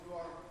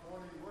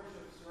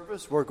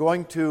service. We're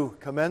going to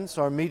commence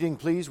our meeting,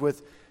 please,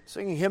 with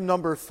singing hymn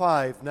number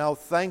 5, Now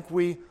Thank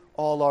We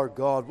All Our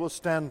God. We'll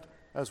stand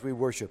as we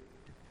worship.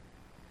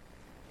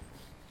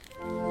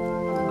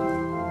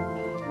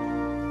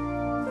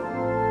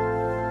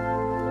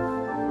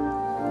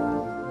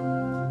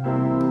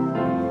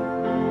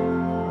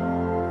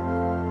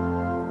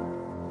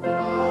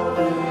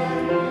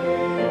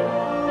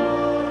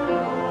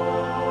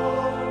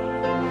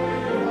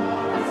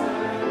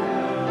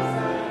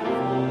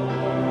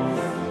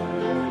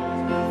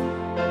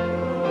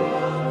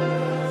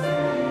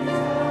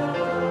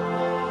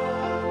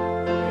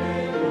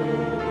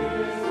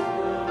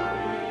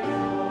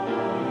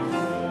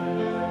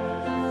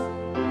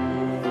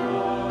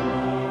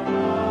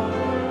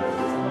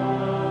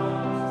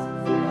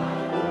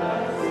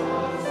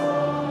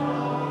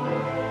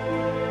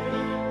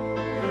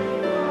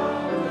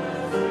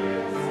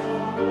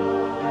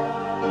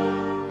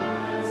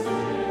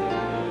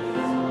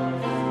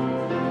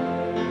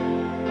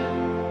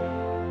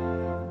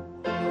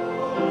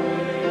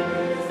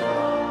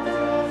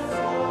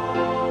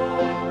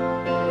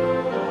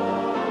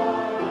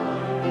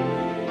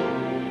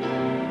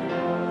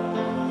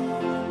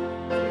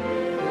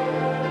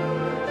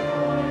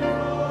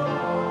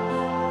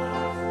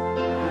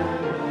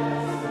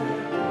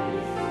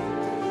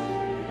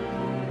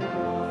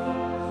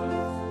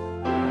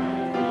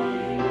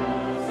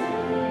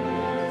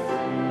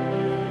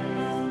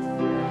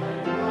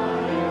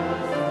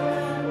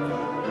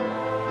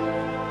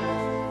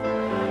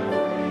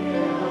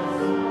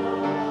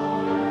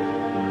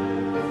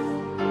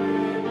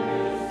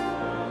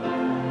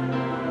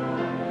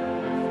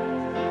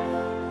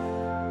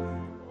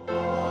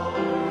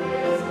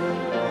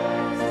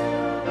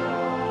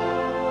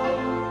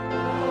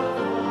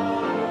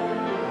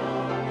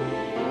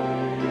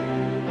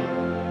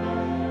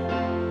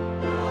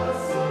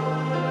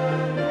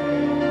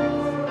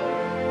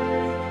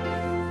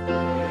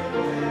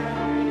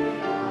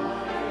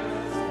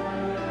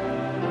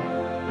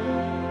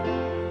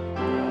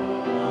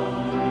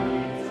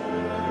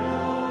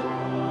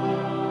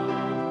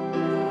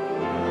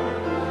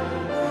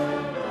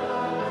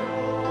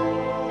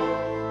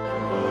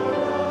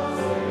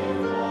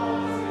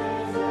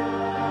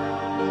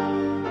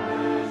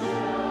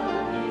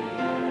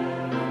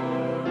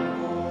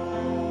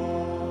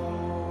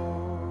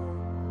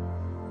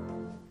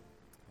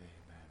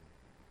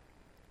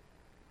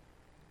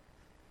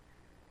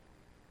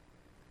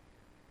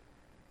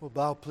 We'll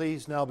bow,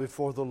 please, now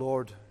before the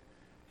Lord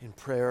in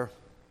prayer.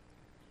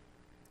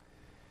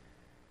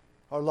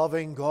 Our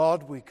loving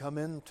God, we come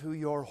into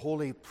your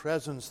holy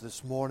presence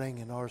this morning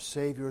in our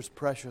Savior's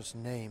precious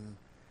name.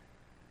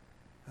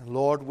 And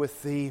Lord,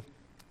 with the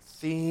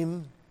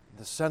theme,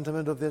 the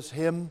sentiment of this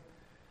hymn,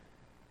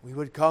 we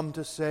would come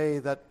to say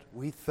that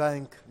we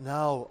thank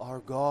now our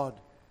God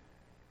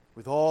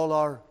with all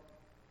our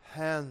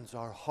hands,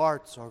 our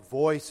hearts, our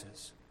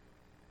voices.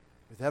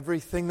 With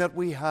everything that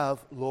we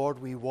have, Lord,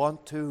 we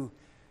want to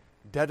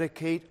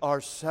dedicate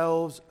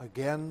ourselves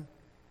again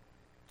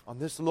on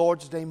this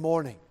Lord's Day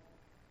morning.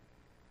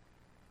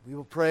 We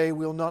will pray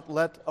we'll not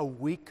let a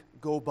week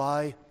go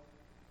by.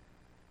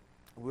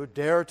 We'll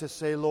dare to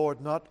say, Lord,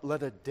 not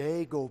let a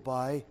day go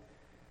by.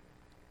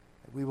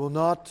 We will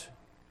not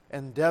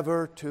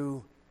endeavor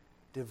to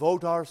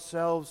devote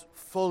ourselves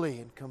fully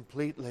and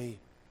completely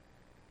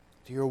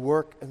to your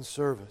work and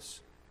service.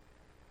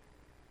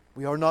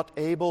 We are not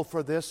able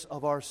for this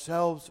of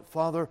ourselves,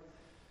 Father.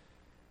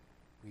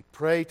 We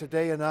pray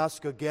today and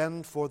ask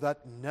again for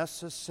that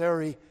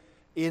necessary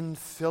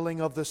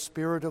infilling of the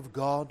Spirit of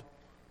God,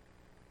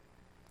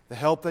 the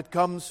help that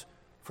comes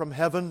from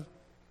heaven.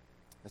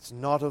 It's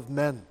not of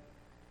men.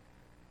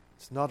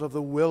 It's not of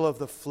the will of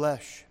the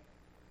flesh.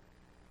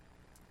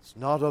 It's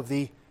not of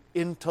the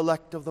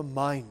intellect of the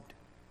mind.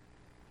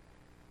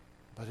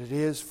 But it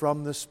is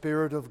from the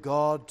Spirit of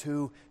God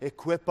to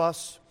equip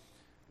us.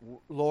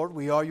 Lord,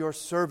 we are your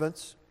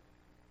servants.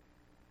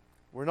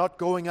 We're not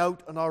going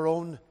out on our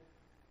own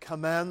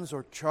commands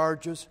or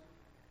charges.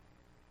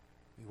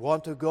 We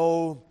want to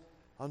go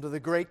under the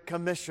great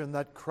commission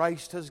that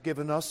Christ has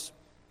given us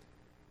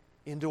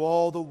into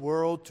all the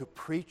world to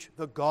preach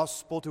the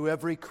gospel to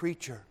every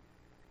creature.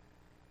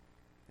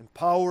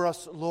 Empower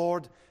us,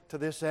 Lord, to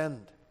this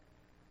end.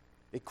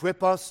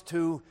 Equip us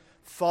to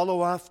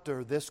follow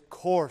after this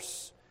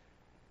course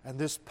and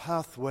this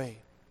pathway.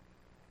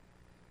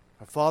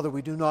 Our Father,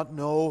 we do not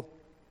know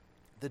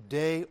the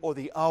day or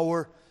the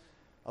hour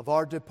of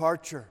our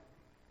departure,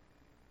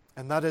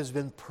 and that has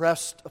been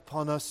pressed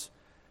upon us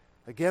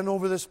again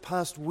over this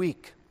past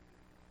week.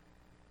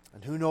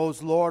 And who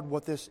knows, Lord,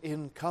 what this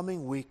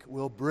incoming week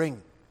will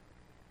bring.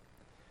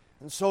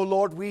 And so,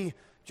 Lord, we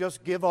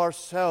just give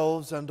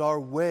ourselves and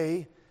our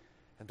way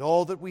and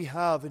all that we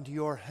have into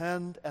your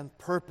hand and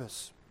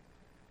purpose,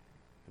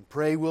 and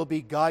pray we'll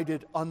be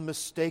guided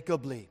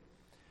unmistakably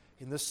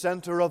in the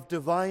center of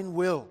divine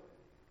will.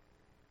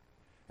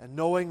 And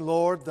knowing,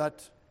 Lord,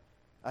 that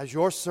as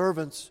your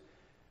servants,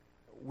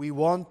 we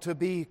want to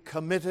be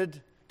committed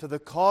to the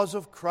cause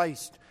of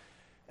Christ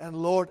And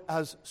Lord,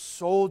 as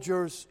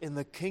soldiers in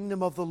the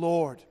kingdom of the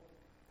Lord,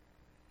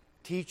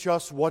 teach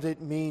us what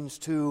it means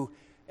to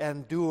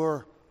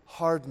endure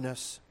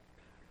hardness,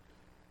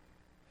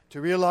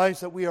 to realize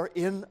that we are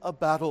in a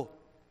battle,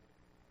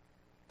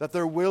 that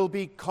there will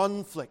be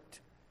conflict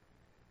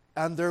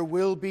and there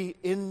will be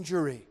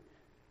injury,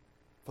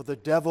 for the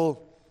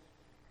devil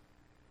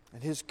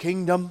and his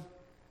kingdom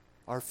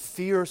are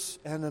fierce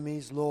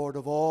enemies, Lord,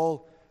 of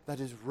all that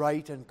is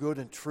right and good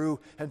and true,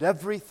 and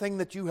everything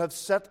that you have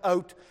set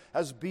out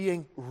as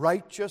being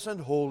righteous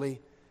and holy,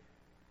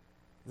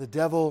 the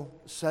devil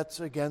sets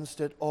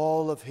against it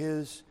all of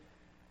his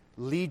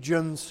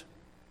legions.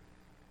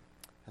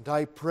 And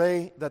I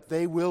pray that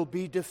they will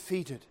be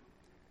defeated.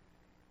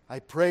 I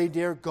pray,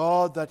 dear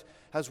God, that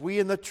as we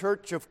in the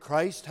Church of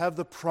Christ have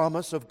the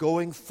promise of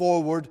going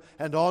forward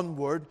and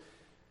onward,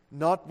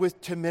 not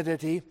with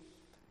timidity,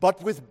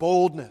 but with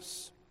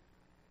boldness.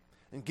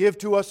 And give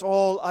to us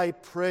all, I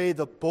pray,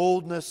 the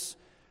boldness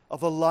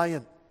of a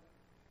lion.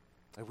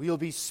 That we'll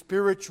be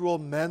spiritual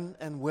men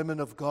and women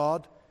of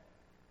God.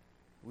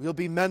 We'll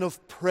be men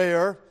of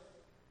prayer,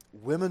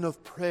 women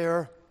of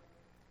prayer,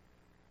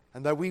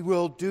 and that we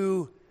will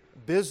do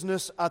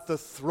business at the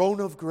throne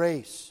of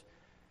grace.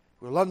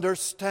 We'll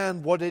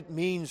understand what it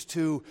means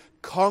to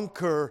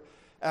conquer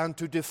and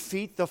to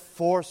defeat the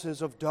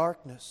forces of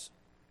darkness.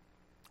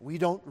 We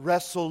don't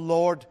wrestle,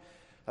 Lord,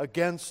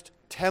 against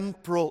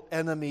temporal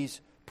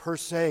enemies per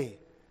se.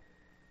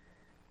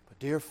 But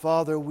dear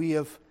Father, we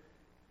have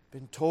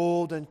been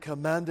told and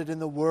commanded in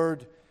the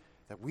Word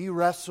that we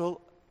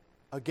wrestle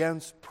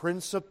against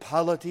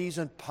principalities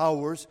and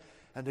powers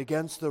and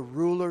against the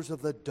rulers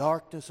of the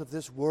darkness of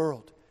this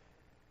world.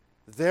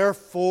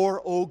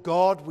 Therefore, O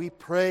God, we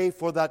pray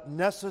for that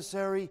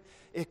necessary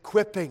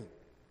equipping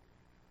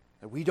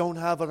that we don't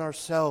have in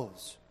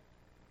ourselves.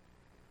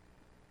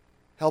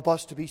 Help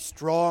us to be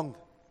strong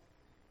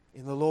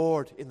in the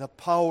Lord, in the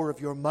power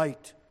of your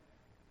might.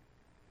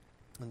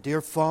 And dear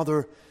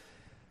Father,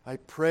 I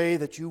pray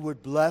that you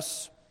would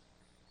bless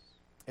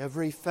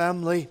every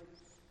family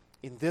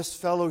in this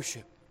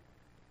fellowship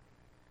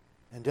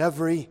and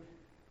every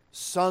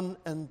son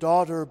and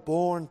daughter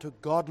born to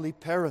godly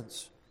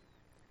parents,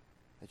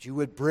 that you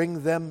would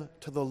bring them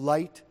to the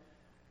light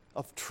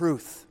of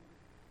truth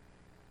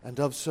and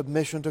of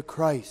submission to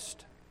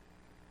Christ.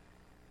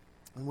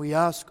 And we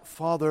ask,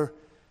 Father,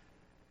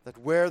 that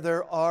where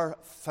there are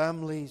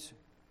families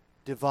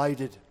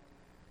divided,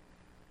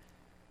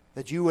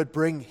 that you would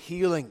bring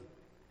healing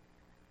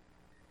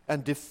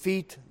and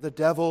defeat the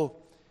devil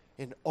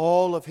in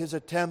all of his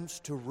attempts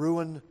to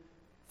ruin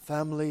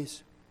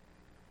families.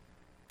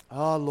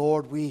 Ah,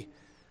 Lord, we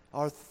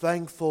are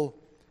thankful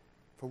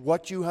for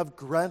what you have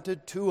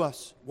granted to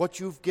us, what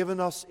you've given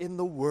us in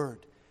the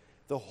Word,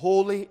 the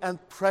holy and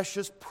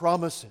precious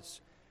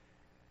promises.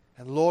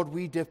 And Lord,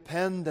 we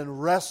depend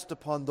and rest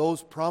upon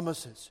those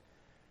promises.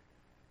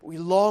 We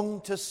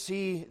long to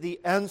see the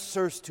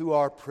answers to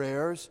our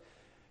prayers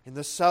in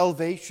the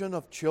salvation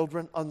of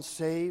children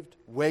unsaved,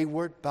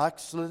 wayward,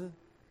 backslidden.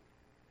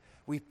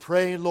 We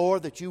pray,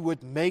 Lord, that you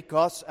would make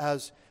us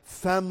as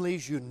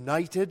families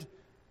united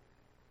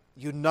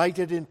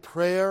in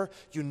prayer,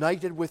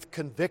 united with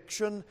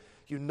conviction,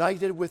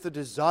 united with a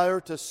desire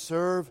to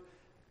serve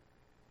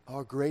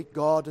our great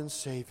God and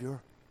Savior.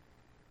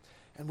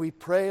 And we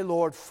pray,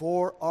 Lord,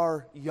 for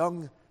our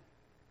young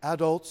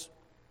adults,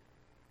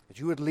 that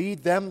you would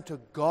lead them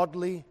to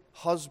godly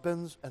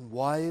husbands and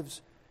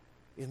wives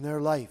in their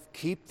life.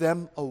 Keep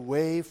them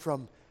away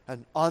from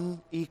an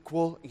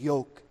unequal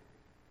yoke.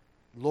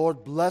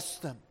 Lord, bless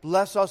them.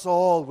 Bless us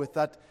all with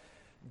that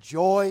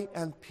joy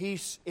and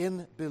peace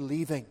in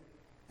believing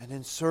and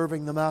in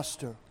serving the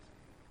Master.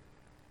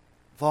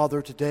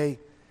 Father, today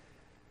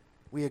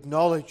we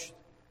acknowledge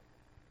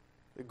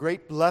the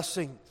great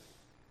blessing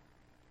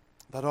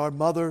that our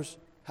mothers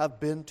have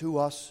been to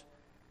us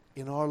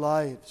in our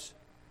lives.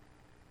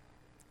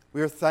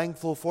 We are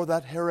thankful for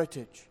that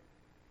heritage,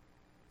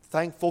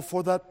 thankful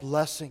for that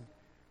blessing.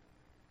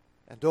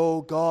 And, oh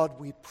God,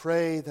 we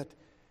pray that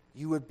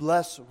you would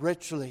bless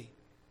richly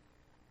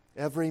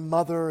every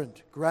mother and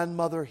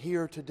grandmother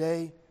here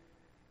today,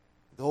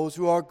 those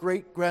who are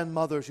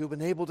great-grandmothers who have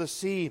been able to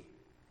see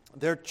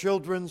their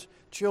children's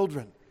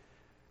children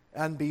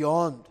and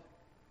beyond.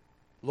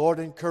 Lord,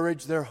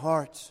 encourage their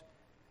hearts,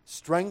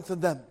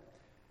 strengthen them.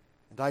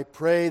 And I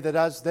pray that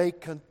as they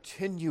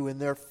continue in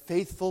their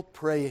faithful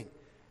praying,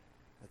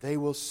 that they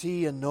will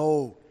see and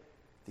know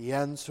the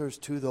answers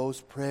to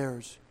those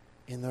prayers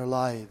in their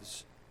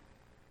lives.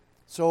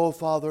 So,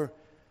 Father,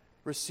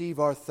 receive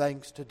our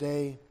thanks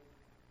today.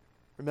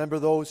 Remember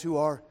those who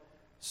are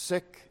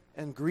sick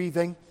and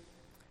grieving.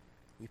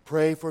 We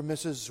pray for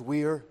Mrs.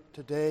 Zweer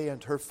today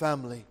and her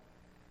family.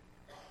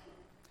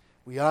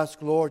 We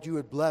ask, Lord, you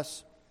would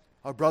bless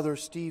our brother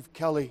Steve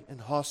Kelly in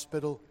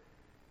hospital.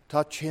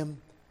 Touch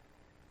him.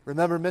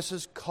 Remember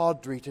Mrs.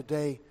 Caudry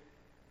today.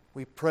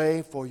 We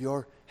pray for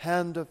your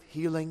hand of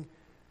healing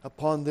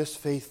upon this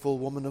faithful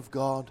woman of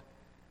God.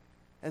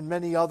 And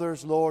many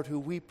others, Lord, who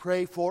we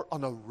pray for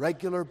on a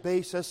regular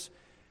basis,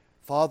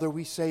 Father,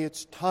 we say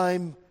it's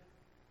time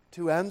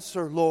to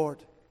answer, Lord.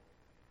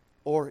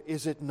 Or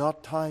is it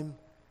not time?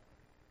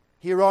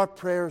 Hear our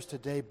prayers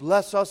today.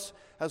 Bless us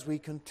as we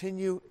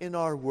continue in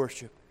our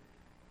worship.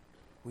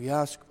 We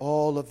ask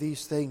all of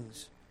these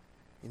things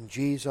in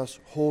Jesus'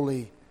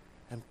 holy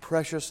and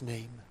precious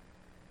name.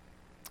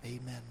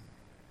 Amen.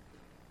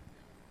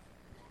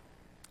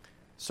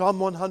 Psalm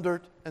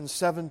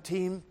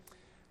 117.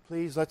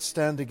 Please let's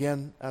stand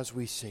again as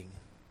we sing.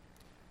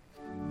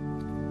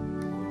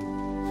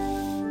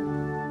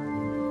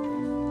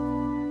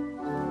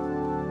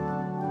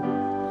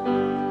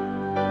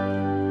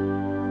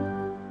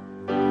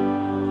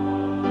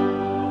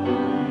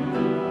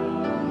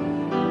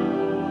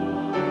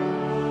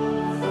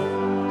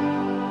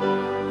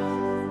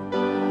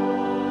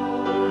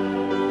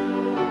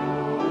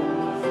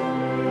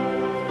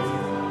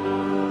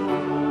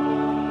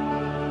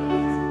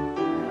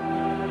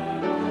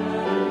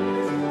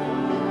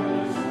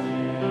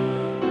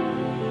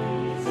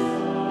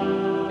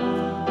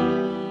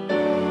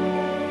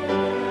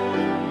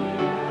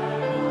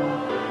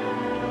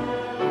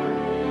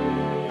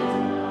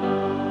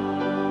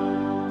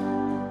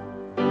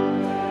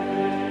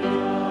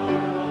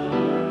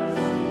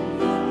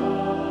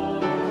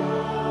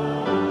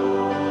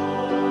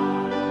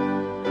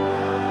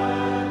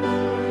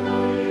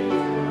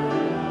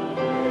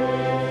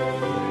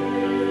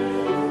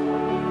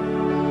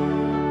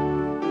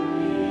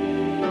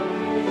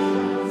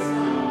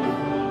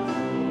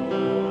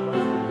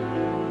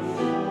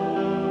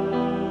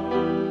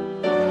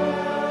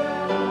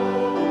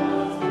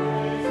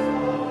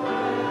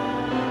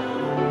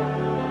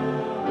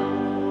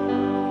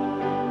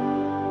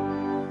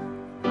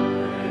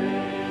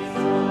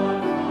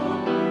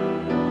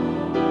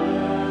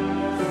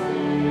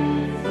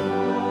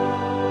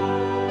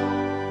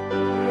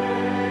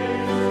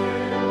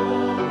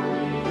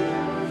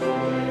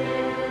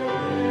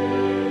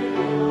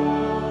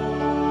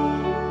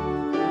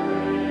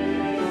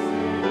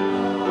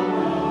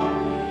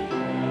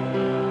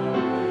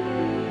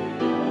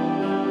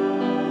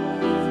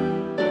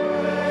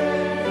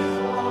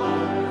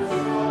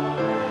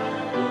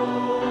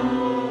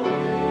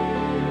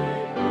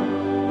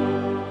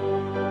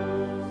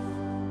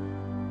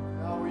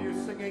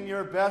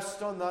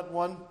 Best on that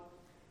one.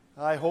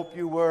 I hope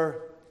you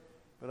were,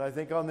 but I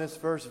think on this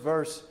first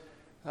verse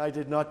I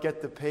did not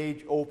get the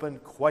page open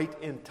quite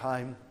in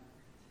time,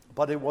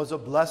 but it was a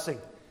blessing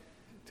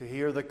to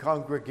hear the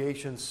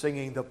congregation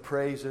singing the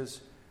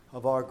praises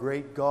of our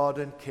great God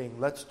and King.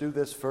 Let's do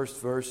this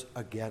first verse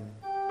again.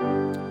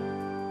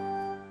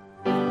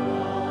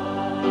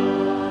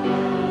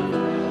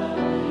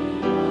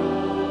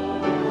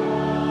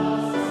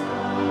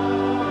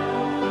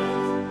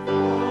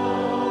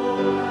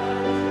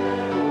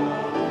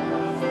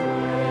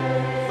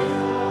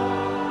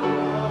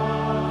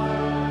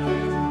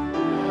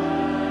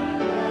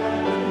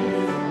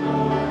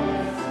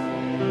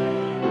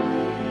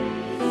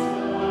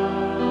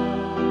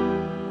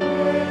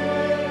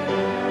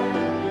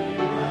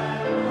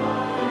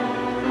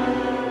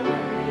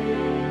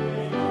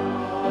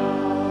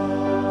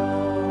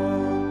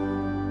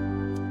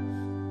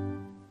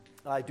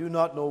 I do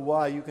not know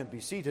why, you can be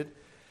seated,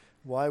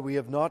 why we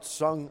have not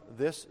sung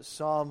this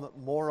psalm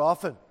more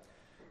often.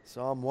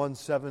 Psalm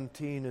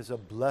 117 is a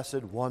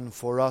blessed one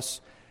for us,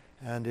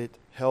 and it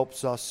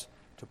helps us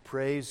to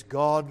praise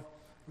God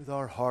with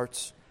our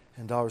hearts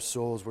and our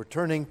souls. We're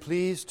turning,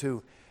 please,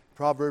 to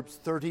Proverbs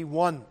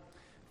 31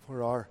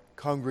 for our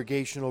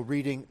congregational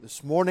reading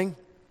this morning.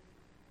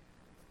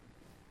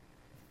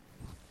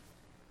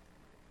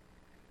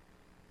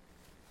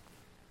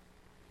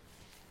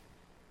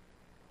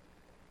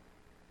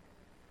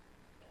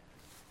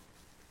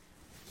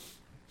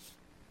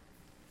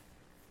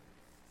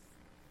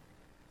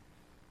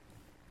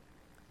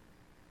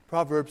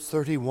 Proverbs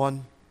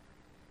 31,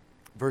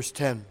 verse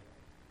 10.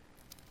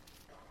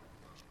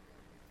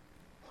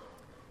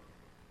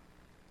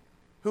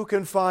 Who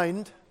can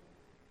find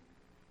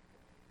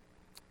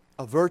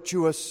a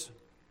virtuous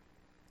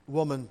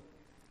woman?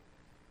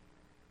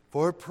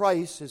 For her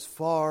price is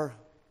far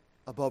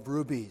above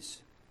rubies.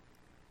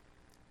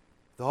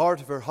 The heart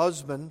of her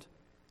husband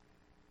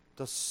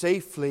does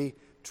safely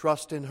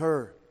trust in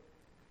her,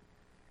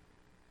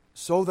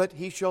 so that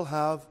he shall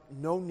have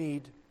no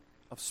need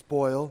of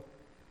spoil.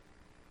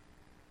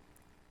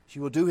 She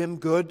will do him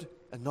good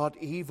and not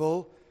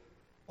evil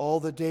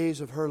all the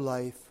days of her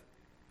life.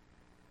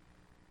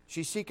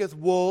 She seeketh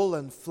wool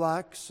and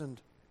flax, and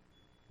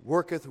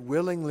worketh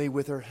willingly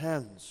with her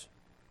hands.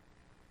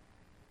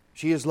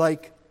 She is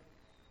like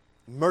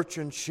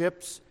merchant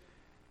ships.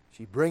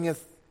 She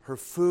bringeth her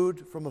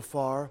food from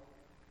afar.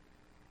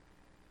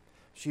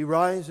 She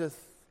riseth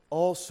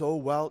also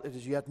while it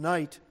is yet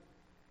night,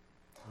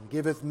 and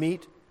giveth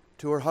meat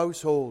to her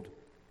household,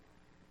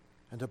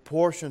 and a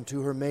portion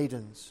to her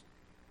maidens.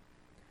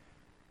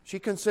 She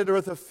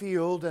considereth a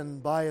field,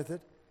 and buyeth it.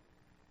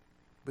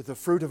 With the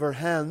fruit of her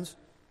hands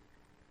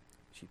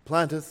she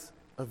planteth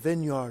a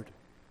vineyard.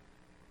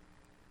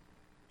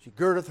 She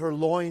girdeth her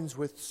loins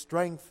with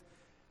strength,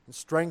 and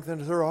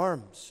strengtheneth her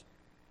arms.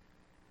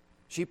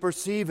 She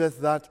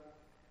perceiveth that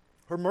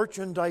her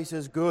merchandise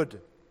is good.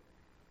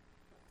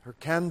 Her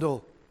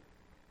candle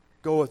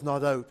goeth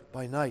not out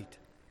by night.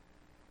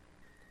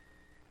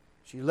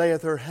 She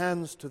layeth her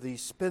hands to the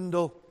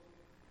spindle,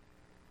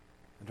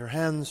 and her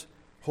hands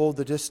hold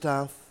the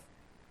distaff.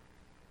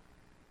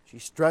 She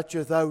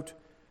stretcheth out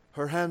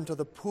her hand to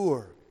the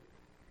poor.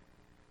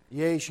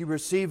 Yea, she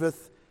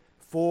receiveth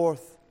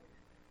forth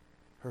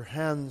her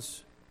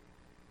hands,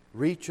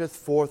 reacheth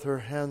forth her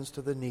hands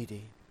to the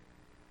needy.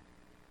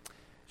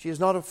 She is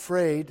not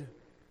afraid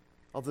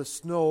of the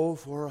snow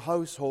for her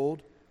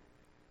household,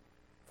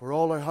 for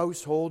all her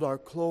household are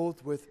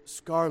clothed with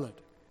scarlet.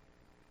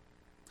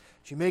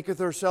 She maketh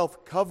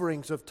herself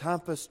coverings of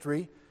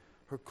tapestry,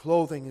 her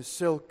clothing is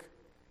silk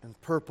and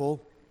purple.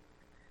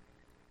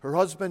 Her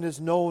husband is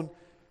known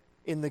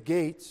in the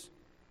gates,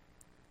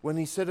 when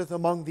he sitteth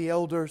among the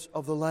elders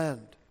of the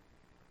land.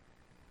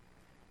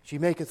 She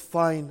maketh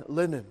fine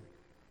linen,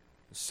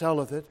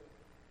 selleth it,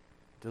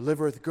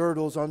 delivereth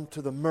girdles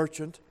unto the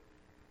merchant.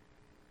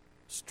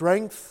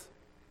 Strength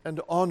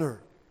and honor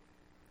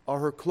are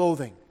her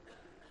clothing,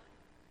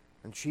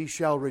 and she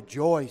shall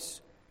rejoice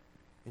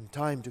in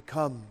time to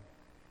come.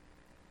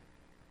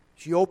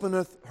 She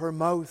openeth her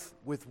mouth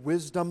with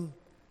wisdom,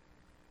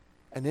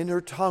 and in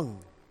her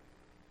tongue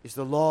is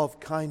the law of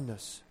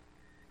kindness.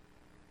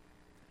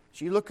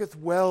 She looketh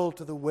well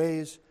to the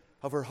ways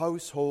of her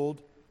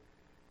household,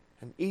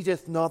 and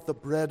eateth not the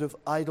bread of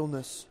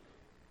idleness.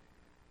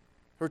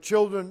 Her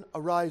children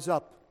arise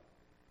up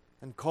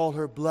and call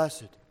her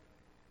blessed,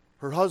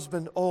 her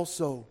husband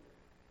also,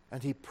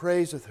 and he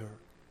praiseth her.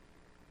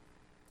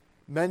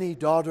 Many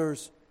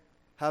daughters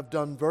have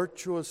done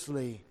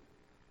virtuously,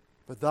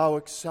 but thou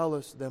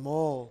excellest them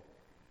all.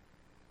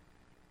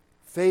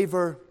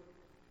 Favor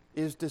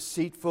is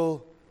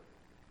deceitful,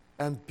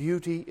 and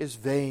beauty is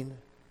vain.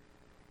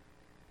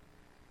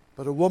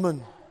 But a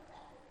woman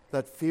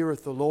that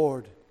feareth the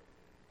Lord,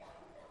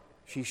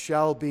 she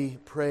shall be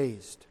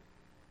praised.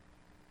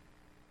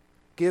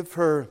 Give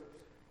her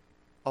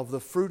of the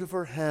fruit of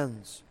her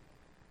hands,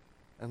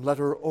 and let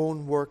her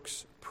own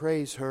works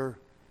praise her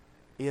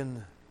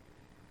in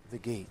the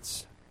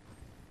gates.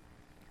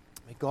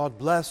 May God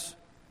bless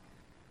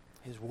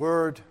His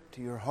word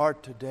to your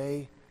heart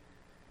today.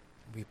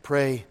 We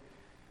pray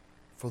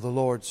for the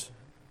Lord's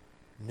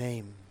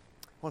name.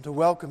 I want to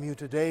welcome you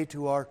today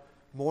to our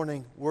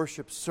morning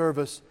worship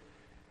service,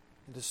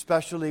 and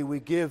especially we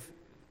give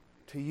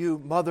to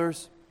you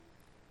mothers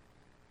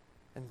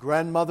and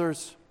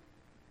grandmothers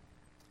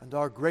and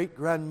our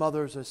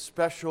great-grandmothers a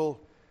special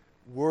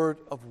word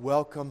of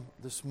welcome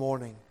this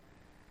morning.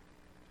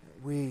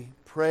 We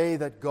pray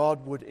that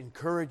God would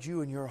encourage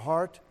you in your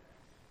heart,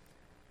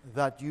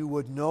 that you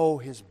would know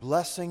His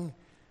blessing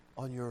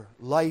on your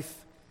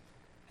life,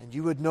 and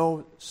you would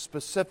know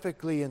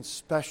specifically and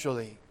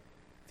specially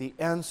the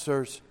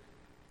answers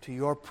to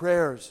your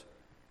prayers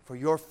for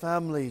your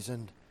families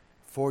and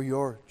for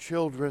your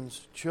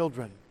children's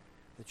children,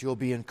 that you'll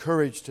be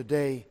encouraged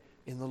today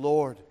in the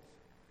Lord.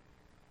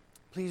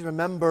 Please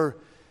remember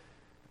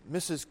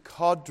Mrs.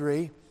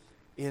 Caudry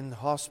in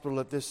hospital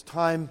at this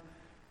time,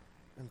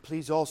 and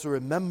please also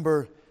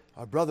remember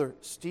our brother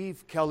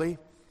Steve Kelly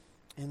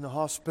in the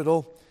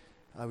hospital.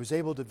 I was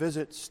able to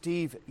visit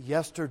Steve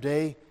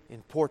yesterday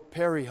in Port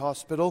Perry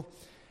Hospital,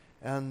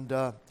 and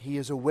he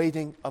is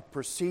awaiting a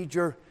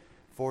procedure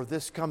for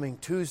this coming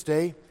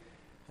Tuesday,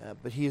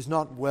 but he is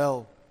not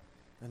well.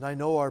 And I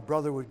know our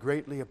brother would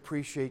greatly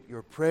appreciate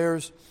your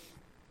prayers.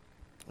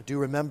 Do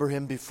remember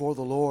him before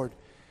the Lord.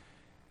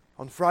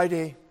 On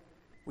Friday,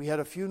 we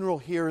had a funeral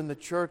here in the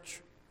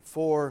church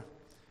for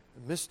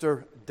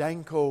Mr.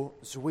 Danko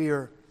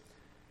Zwier.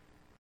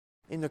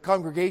 In the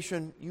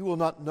congregation, you will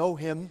not know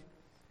him,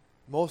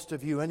 most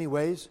of you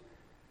anyways,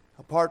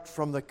 apart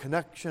from the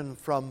connection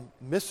from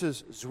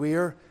Mrs.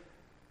 Zwier,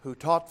 who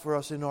taught for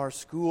us in our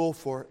school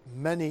for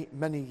many,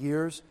 many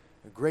years,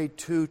 a grade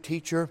 2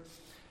 teacher,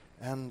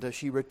 and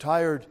she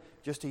retired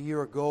just a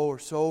year ago or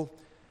so,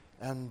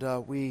 and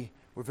we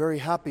were very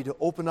happy to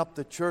open up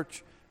the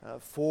church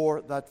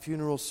for that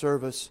funeral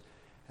service,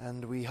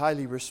 and we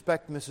highly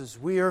respect Mrs.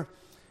 Zwier,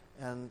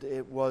 and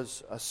it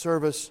was a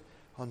service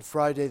on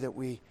Friday that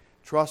we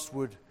trust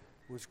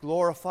was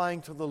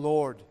glorifying to the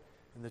Lord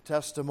in the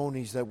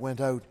testimonies that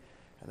went out,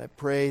 and I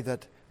pray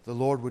that the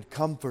Lord would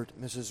comfort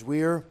Mrs.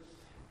 Zwier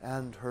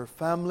and her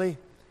family,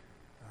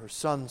 her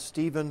son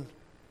Stephen,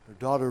 her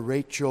daughter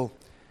Rachel,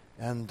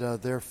 and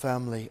their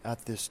family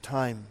at this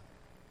time.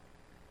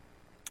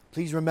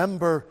 Please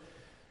remember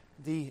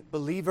the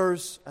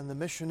believers and the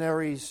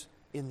missionaries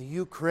in the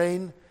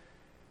Ukraine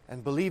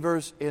and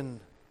believers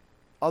in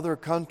other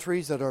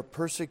countries that are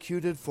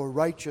persecuted for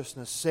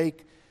righteousness'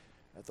 sake,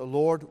 that the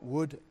Lord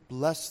would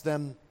bless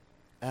them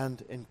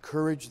and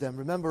encourage them.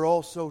 Remember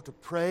also to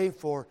pray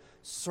for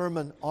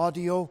sermon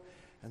audio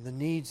and the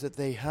needs that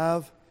they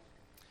have.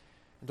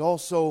 And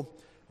also,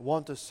 I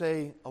want to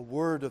say a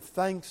word of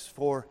thanks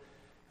for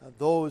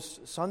those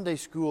Sunday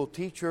school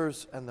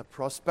teachers and the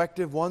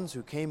prospective ones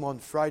who came on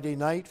Friday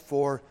night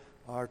for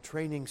our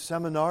training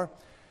seminar.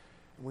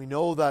 We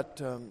know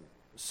that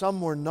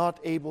some were not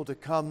able to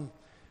come.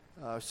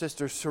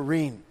 Sister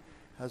Serene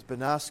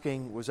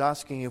was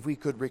asking if we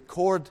could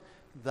record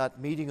that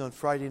meeting on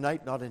Friday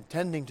night, not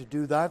intending to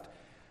do that.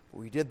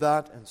 We did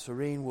that, and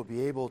Serene will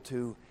be able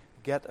to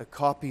get a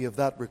copy of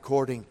that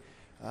recording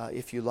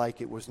if you like.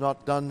 It was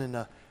not done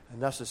in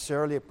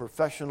necessarily a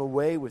professional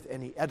way with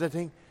any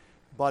editing,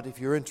 but if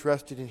you're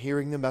interested in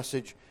hearing the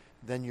message,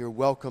 then you're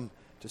welcome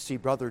to see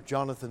Brother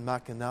Jonathan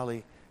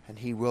McAnally, and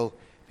he will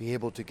be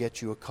able to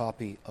get you a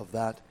copy of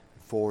that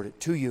and forward it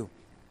to you.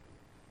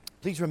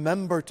 Please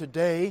remember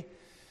today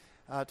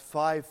at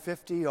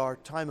 5:50 our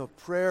time of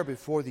prayer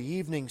before the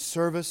evening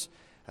service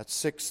at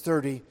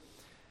 6:30.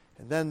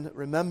 And then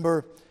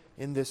remember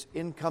in this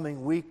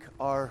incoming week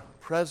our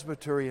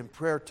Presbyterian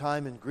prayer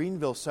time in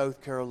Greenville,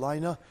 South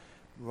Carolina,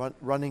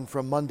 running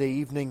from Monday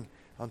evening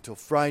until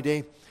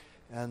Friday.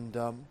 And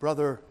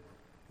Brother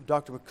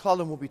Dr.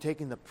 McCullum will be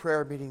taking the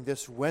prayer meeting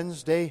this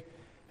Wednesday.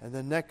 And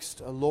the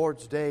next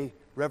Lord's Day,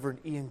 Reverend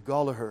Ian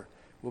Gallagher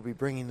will be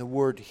bringing the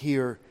word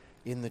here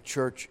in the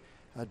church.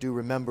 Do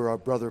remember our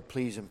brother,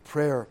 please, in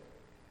prayer.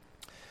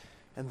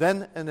 And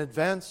then an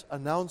advance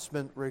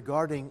announcement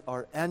regarding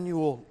our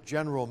annual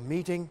general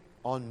meeting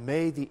on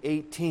May the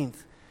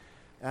 18th.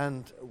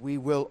 And we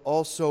will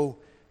also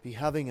be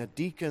having a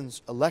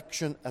deacon's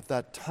election at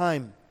that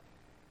time.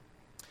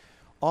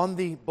 On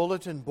the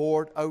bulletin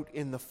board out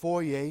in the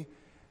foyer,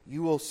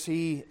 you will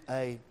see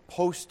a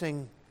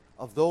posting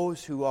of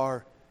those who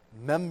are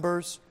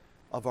members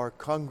of our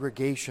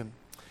congregation.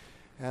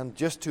 And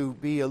just to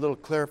be a little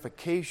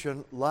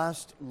clarification,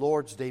 last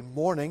Lord's Day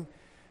morning,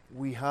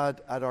 we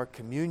had at our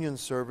communion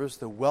service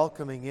the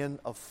welcoming in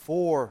of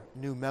 4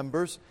 new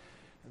members.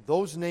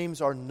 Those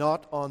names are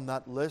not on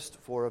that list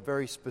for a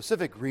very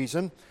specific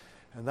reason,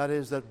 and that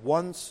is that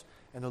once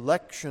an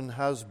election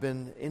has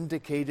been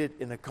indicated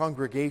in a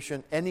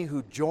congregation, any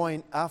who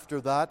join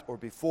after that or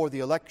before the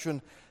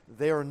election,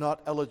 they are not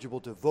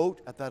eligible to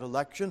vote at that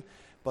election,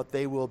 but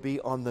they will be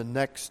on the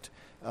next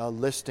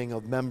listing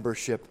of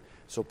membership.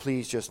 So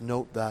please just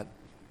note that.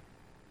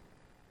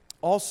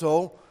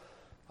 Also,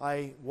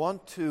 I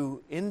want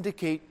to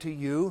indicate to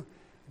you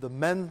the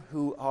men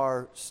who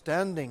are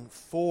standing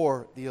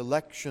for the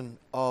election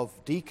of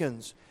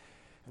deacons.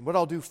 And what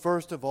I'll do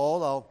first of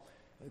all, I'll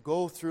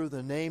go through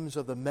the names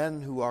of the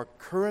men who are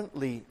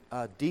currently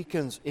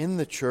deacons in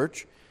the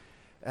church,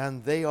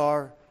 and they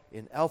are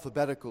in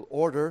alphabetical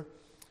order: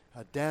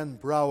 Dan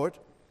Browett,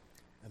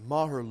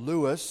 Maher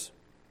Lewis,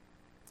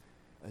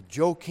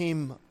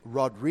 Joaquim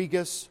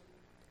Rodriguez,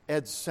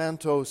 Ed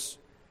Santos,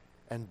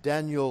 and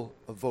Daniel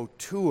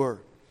Vautour.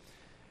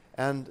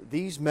 And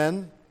these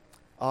men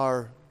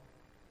are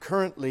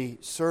currently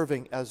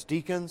serving as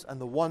deacons, and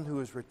the one who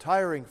is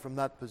retiring from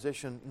that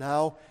position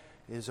now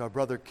is our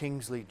brother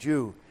Kingsley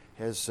Jew,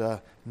 has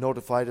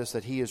notified us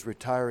that he is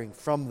retiring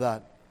from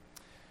that.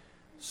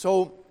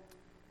 So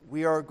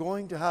we are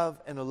going to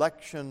have an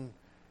election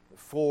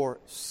for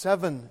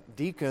 7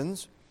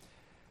 deacons,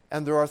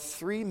 and there are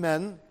 3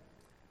 men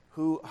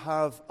who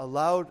have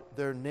allowed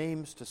their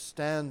names to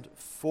stand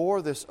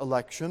for this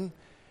election,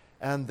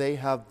 and they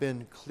have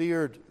been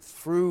cleared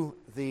through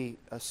the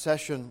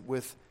session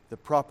with the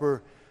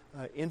proper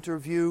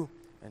interview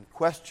and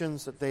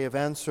questions that they have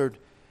answered.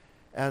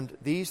 And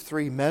these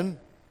 3 men,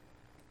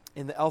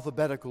 in the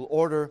alphabetical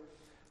order,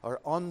 are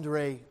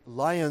Andre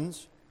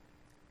Lyons,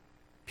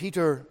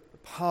 Peter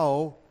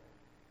Powell,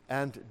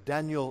 and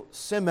Daniel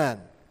Siman.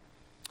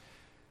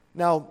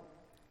 Now,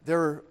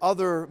 there are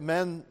other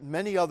men,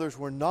 many others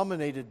were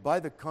nominated by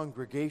the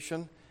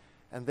congregation,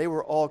 and they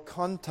were all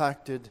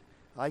contacted.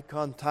 I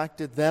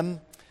contacted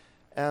them,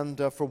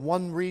 and for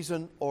one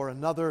reason or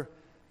another,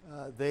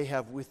 they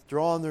have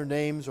withdrawn their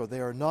names, or they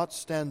are not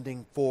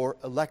standing for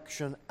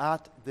election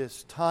at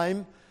this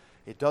time.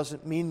 It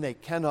doesn't mean they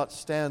cannot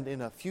stand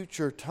in a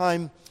future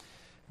time,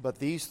 but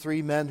these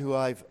 3 men who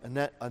I've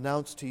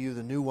announced to you,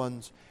 the new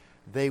ones,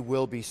 they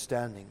will be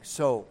standing.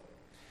 So,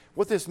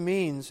 what this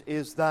means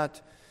is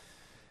that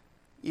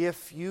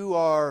if you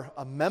are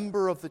a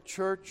member of the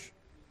church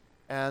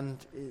and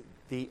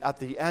at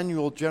the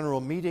annual general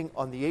meeting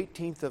on the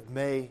 18th of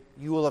May,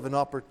 you will have an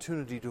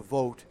opportunity to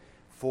vote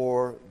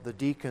for the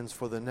deacons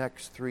for the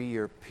next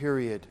 3-year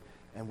period.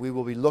 And we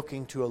will be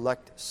looking to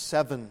elect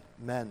 7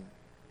 men.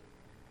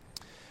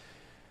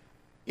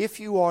 If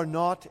you are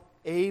not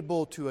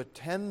able to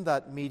attend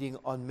that meeting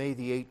on May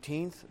the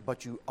 18th,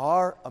 but you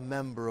are a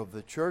member of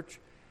the church,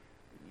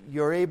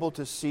 you're able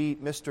to see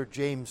Mr.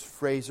 James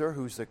Fraser,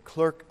 who's the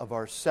clerk of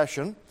our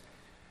session,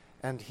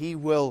 and he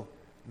will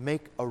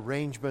make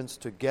arrangements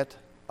to get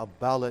a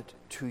ballot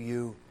to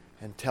you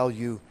and tell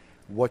you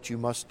what you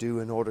must do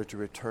in order to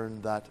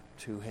return that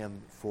to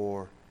him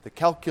for the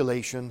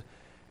calculation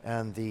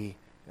and the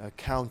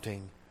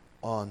counting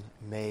on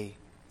May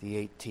the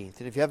 18th.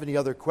 And if you have any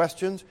other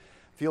questions,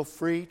 feel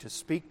free to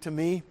speak to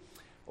me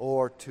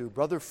or to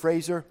Brother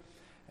Fraser,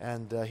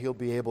 and he'll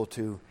be able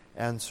to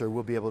answer.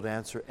 We'll be able to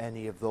answer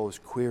any of those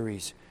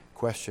queries,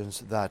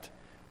 questions that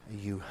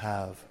you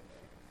have.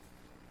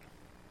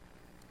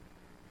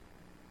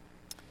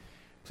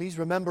 Please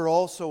remember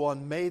also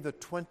on May the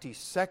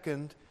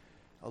 22nd,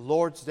 a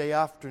Lord's Day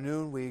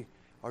afternoon, we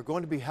are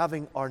going to be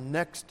having our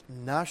next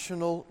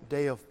National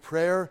Day of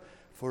Prayer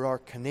for our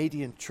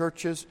Canadian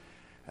churches,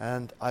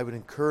 and I would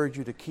encourage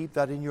you to keep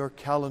that in your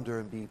calendar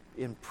and be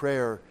in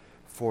prayer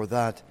for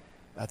that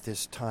at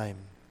this time.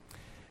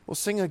 We'll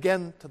sing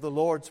again to the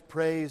Lord's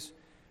praise,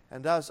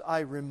 and as I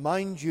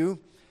remind you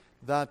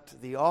that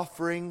the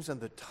offerings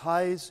and the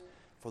tithes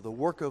for the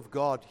work of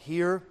God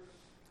here,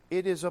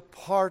 it is a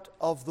part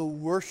of the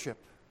worship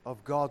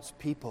of God's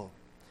people.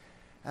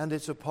 And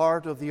it's a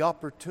part of the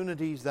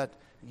opportunities that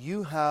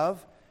you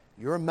have.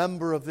 You're a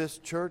member of this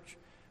church.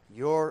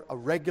 You're a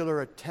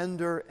regular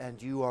attender,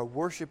 and you are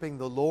worshiping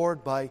the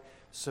Lord by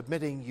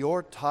submitting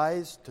your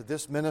tithes to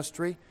this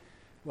ministry.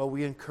 Well,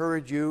 we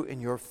encourage you in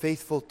your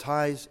faithful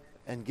tithes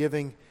and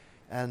giving,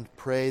 and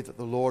pray that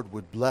the Lord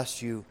would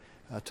bless you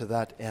to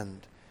that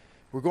end.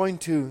 We're going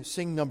to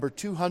sing number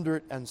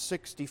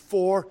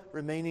 264,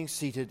 remaining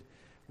seated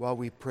while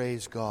we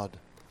praise God.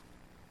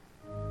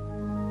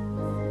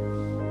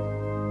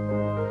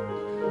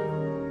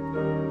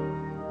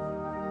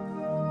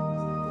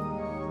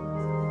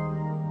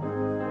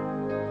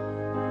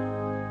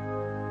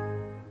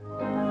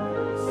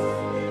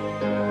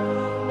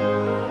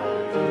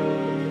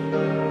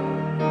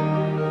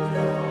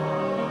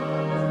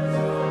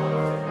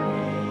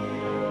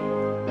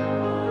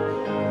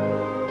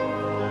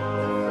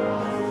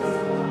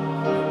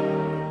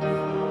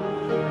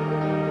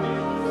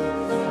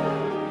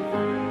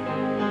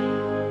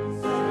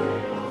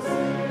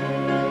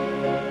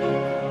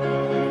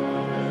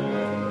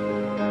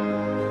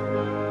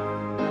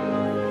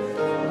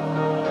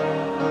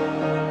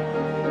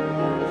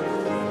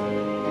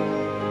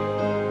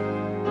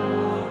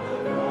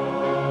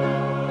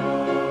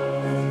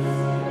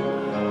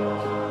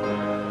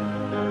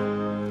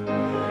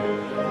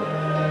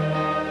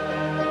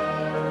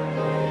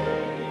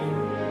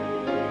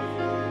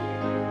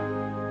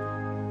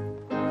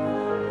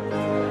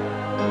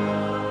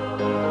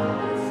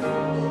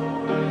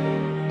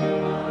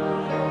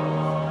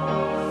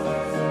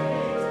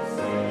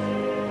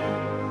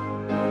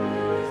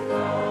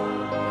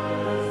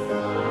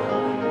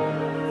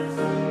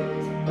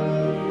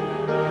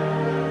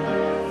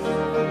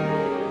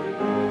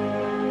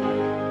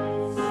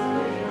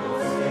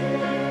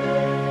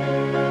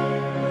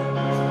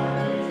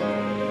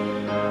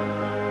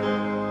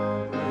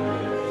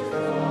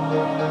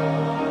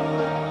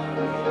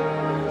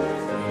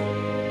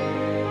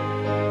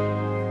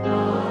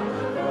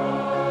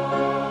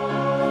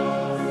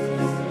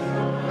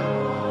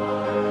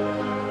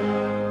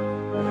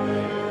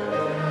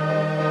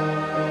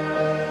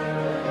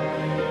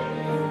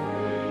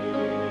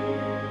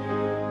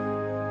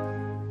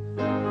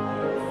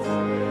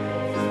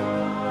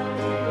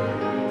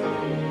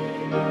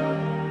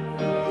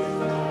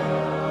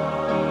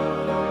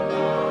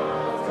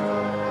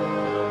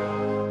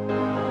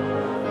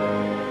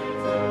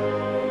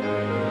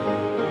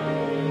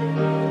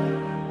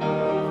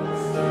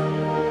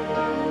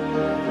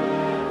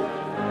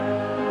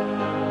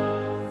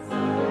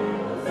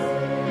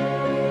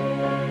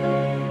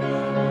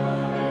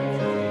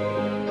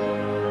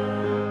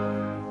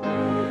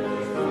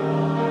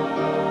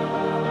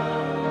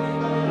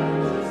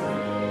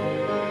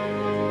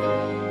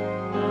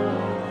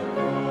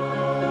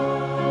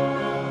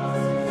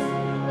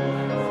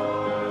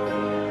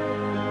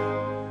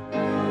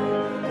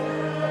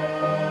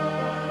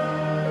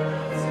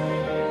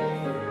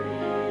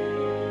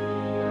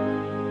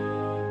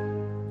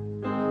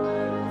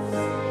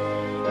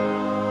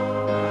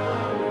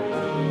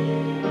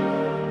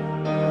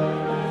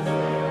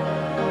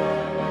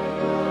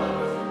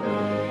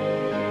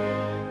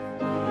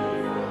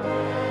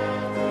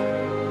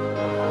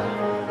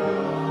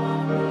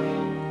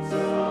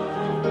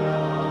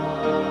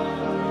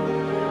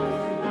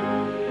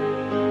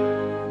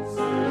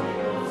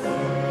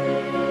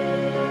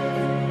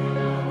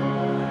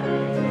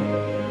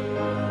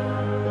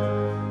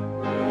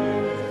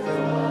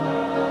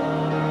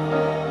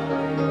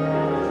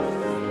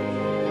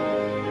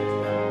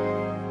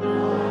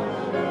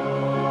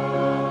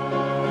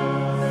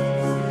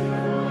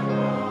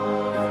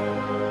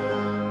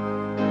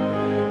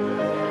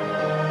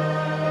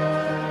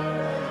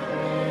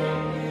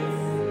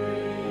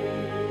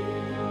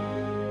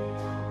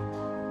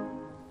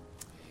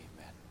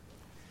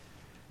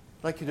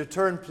 I'd like you to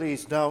turn,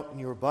 please, now in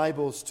your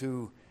Bibles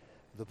to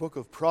the book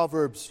of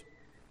Proverbs,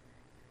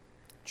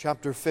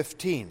 chapter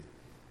 15.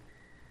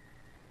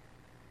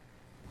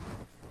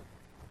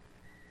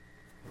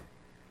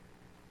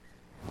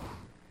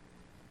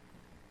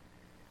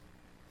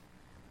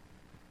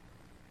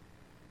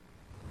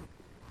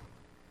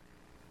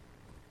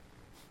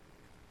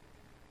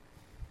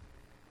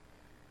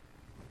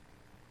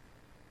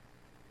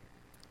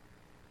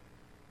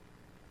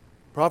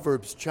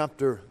 Proverbs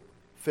chapter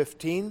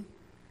 15,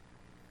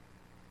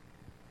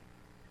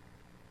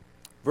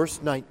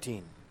 verse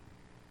 19.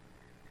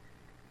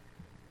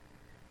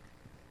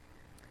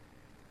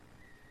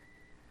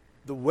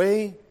 The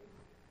way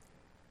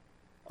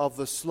of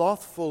the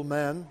slothful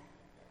man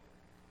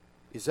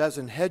is as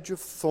an hedge of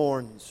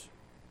thorns,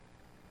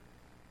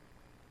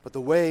 but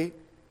the way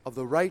of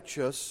the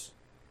righteous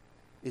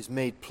is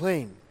made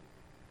plain.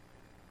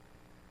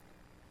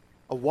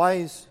 A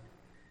wise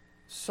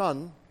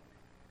son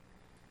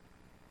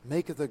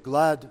maketh a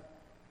glad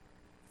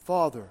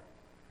father,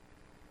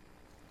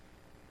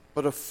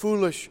 but a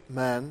foolish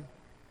man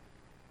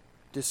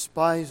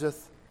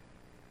despiseth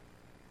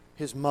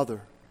his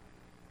mother.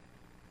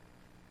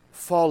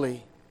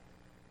 Folly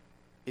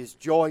is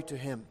joy to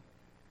him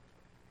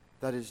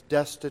that is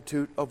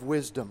destitute of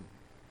wisdom,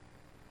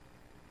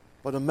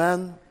 but a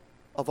man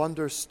of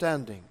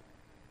understanding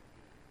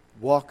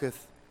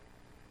walketh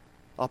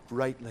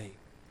uprightly.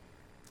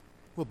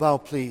 We'll bow,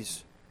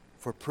 please,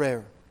 for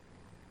prayer.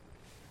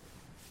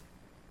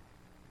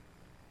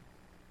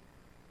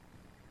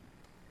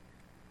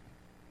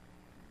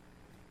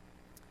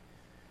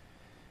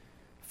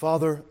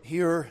 Father,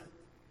 hear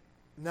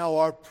now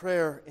our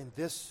prayer in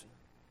this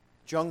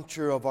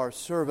juncture of our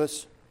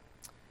service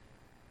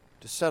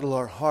to settle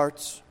our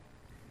hearts,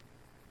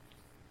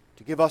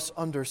 to give us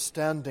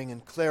understanding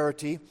and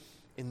clarity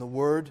in the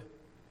Word.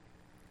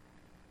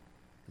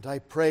 And I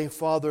pray,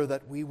 Father,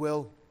 that we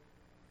will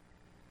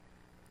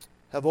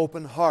have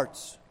open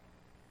hearts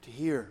to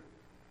hear,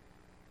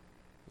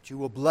 that you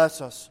will bless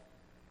us,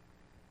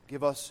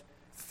 give us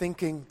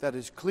thinking that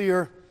is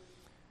clear,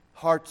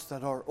 hearts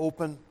that are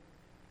open.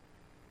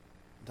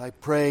 And I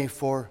pray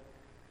for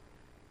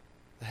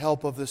the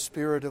help of the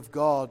Spirit of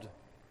God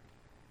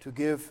to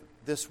give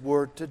this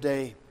word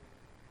today.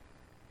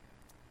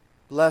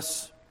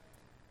 Bless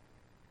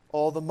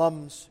all the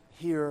mums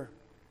here.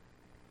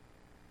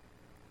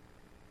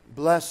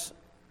 Bless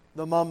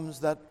the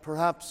mums that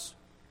perhaps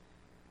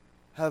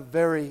have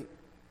very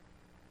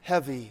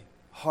heavy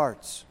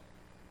hearts.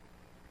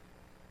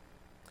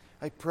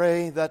 I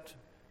pray that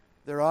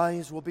their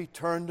eyes will be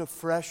turned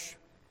afresh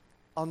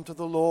unto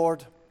the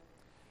Lord,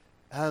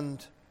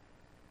 and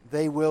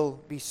they will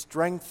be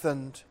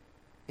strengthened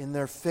in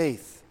their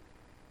faith,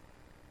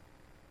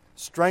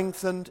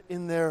 strengthened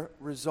in their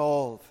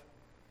resolve,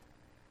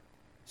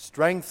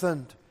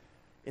 strengthened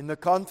in the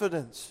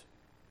confidence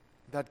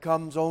that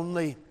comes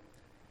only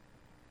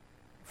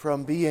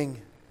from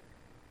being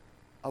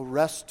a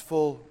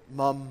restful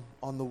mum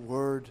on the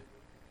Word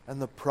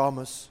and the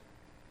promise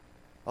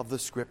of the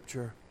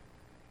Scripture.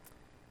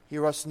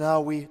 Hear us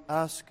now, we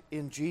ask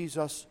in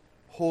Jesus'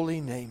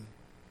 holy name.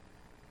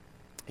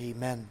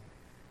 Amen.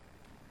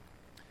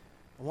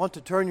 I want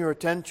to turn your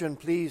attention,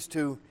 please,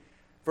 to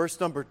verse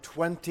number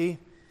 20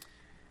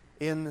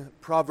 in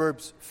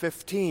Proverbs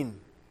 15.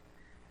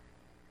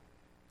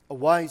 A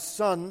wise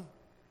son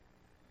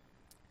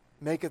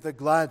maketh a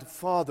glad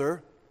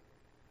father,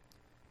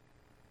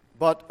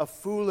 but a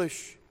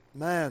foolish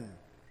man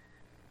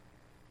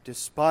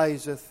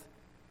despiseth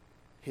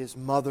his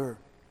mother.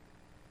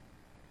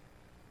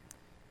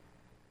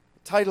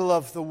 The title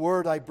of the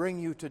word I bring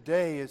you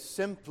today is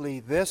simply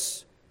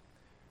this: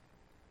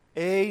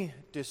 a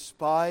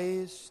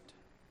despised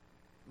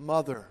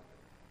mother.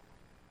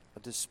 A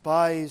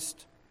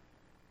despised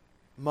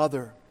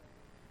mother.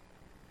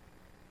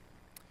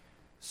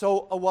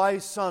 So, a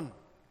wise son.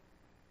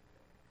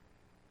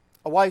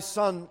 A wise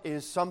son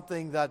is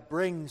something that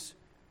brings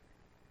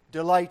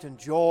delight and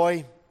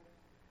joy,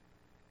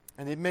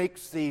 and it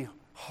makes the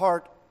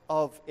heart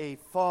of a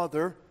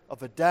father,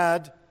 of a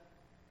dad,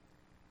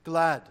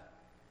 glad,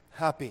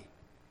 happy.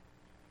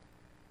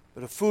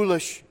 But a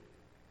foolish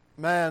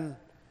man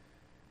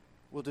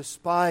will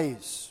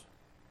despise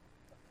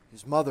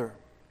his mother.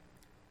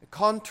 The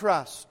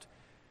contrast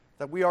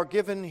that we are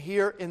given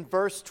here in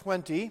verse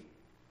 20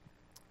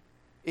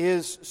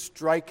 is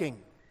striking.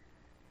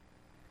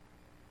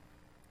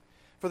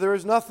 For there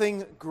is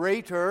nothing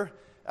greater,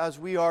 as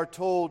we are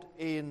told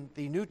in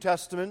the New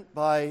Testament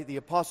by the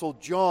Apostle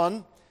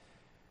John,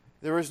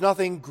 there is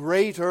nothing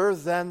greater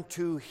than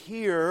to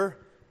hear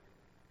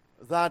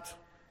that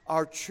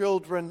our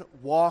children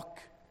walk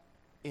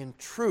in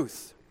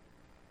truth.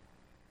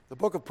 The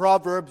book of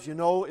Proverbs, you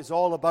know, is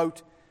all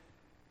about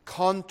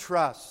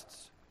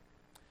contrasts.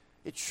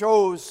 It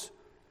shows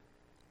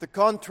the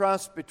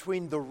contrast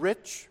between the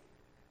rich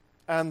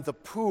and the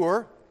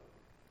poor,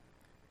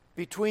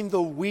 between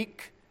the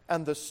weak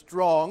and the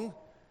strong,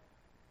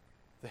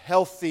 the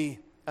healthy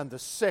and the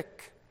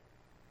sick,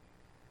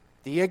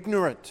 the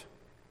ignorant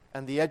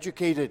and the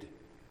educated.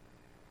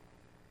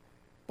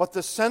 But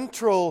the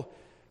central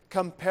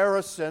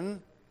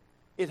comparison,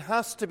 it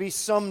has to be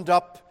summed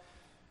up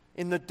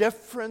in the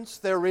difference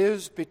there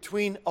is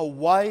between a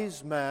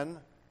wise man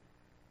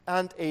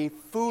and a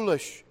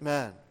foolish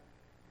man.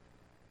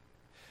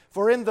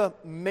 For in the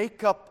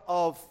makeup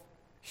of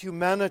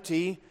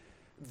humanity,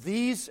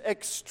 these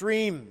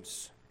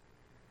extremes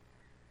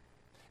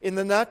in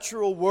the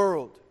natural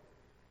world,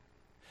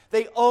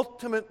 they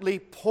ultimately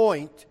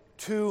point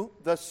to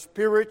the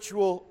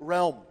spiritual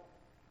realm.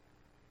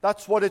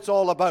 That's what it's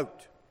all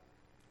about.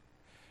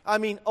 I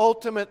mean,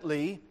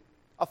 ultimately,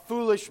 a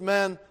foolish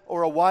man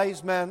or a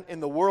wise man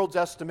in the world's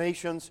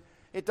estimations,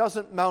 it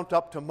doesn't mount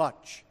up to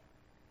much.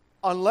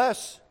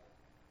 Unless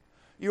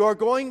you are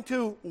going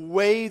to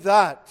weigh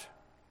that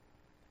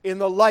in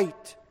the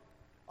light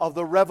of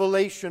the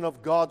revelation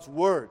of God's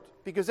Word,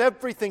 because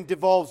everything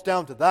devolves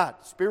down to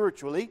that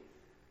spiritually.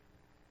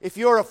 If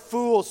you're a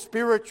fool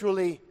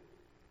spiritually,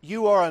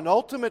 you are an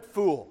ultimate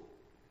fool.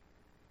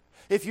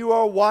 If you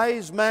are a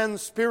wise man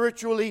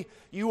spiritually,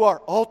 you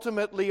are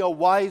ultimately a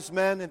wise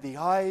man in the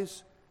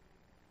eyes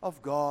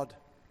of God.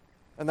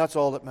 And that's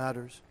all that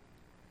matters.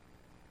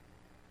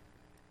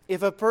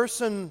 If a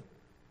person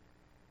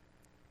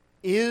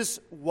is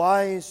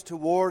wise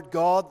toward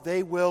God,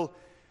 they will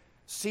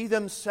see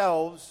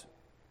themselves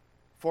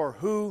for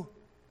who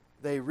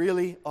they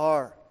really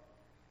are.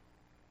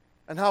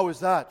 And how is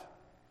that?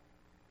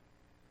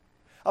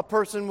 A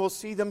person will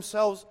see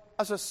themselves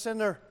as a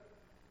sinner,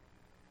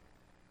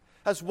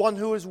 as one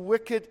who is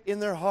wicked in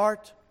their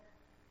heart,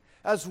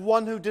 as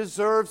one who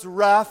deserves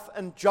wrath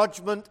and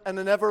judgment and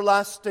an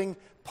everlasting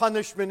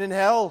punishment in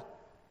hell.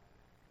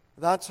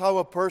 That's how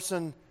a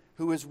person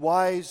who is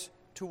wise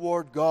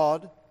toward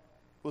God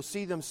will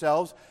see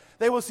themselves.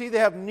 They will see they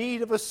have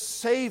need of a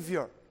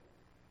Savior.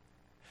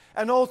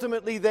 And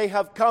ultimately they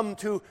have come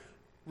to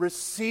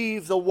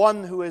receive the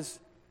one who is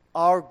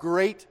our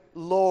great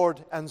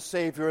Lord and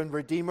Savior and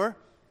Redeemer.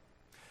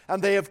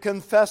 And they have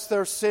confessed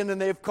their sin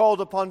and they have called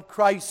upon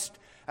Christ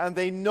and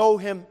they know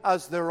Him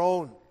as their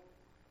own.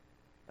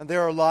 And they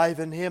are alive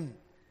in Him.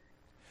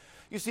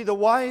 You see, the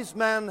wise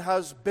man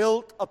has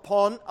built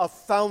upon a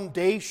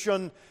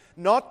foundation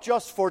not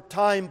just for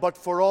time but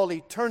for all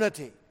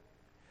eternity.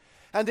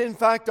 And in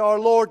fact, our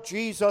Lord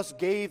Jesus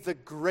gave the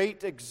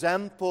great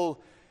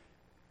example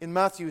in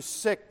Matthew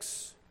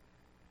 6,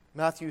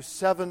 Matthew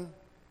 7,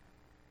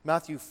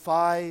 Matthew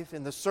 5,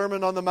 in the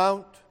Sermon on the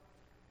Mount.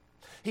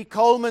 He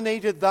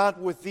culminated that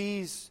with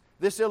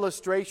this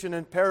illustration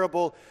and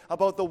parable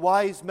about the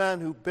wise man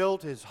who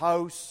built his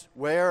house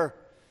where?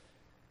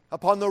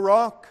 Upon the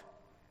rock,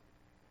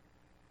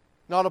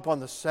 not upon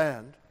the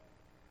sand.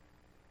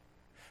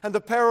 And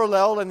the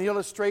parallel and the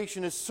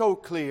illustration is so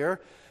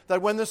clear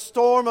that when the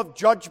storm of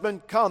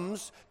judgment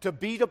comes to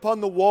beat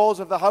upon the walls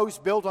of the house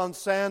built on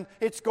sand,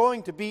 it's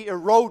going to be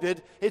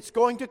eroded, it's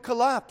going to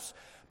collapse.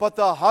 But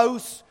the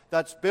house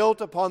that's built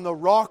upon the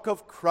rock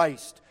of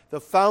Christ, the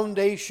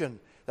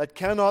foundation that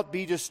cannot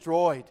be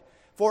destroyed,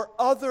 for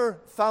other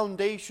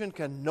foundation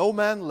can no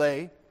man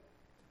lay,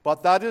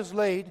 but that is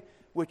laid,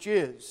 which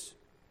is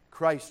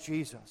Christ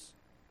Jesus.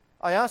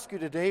 I ask you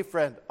today,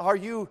 friend, are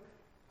you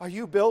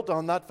built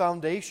on that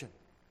foundation?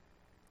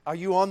 Are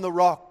you on the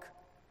rock?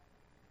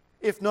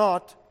 If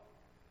not,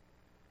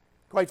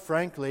 quite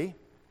frankly,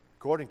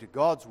 according to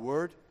God's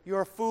Word,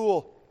 you're a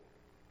fool.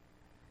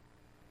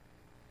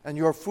 And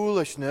your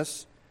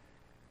foolishness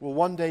will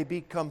one day be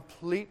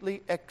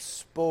completely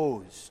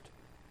exposed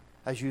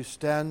as you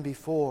stand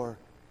before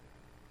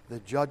the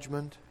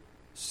judgment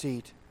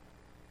seat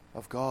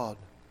of God.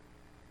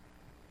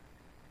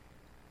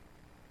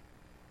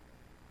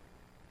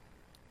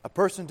 A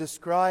person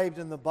described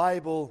in the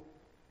Bible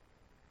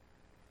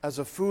as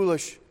a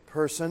foolish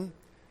person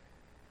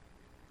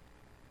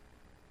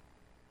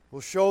will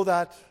show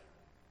that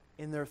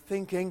in their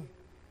thinking.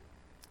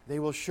 They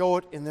will show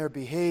it in their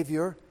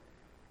behavior.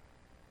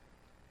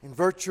 In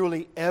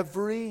virtually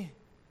every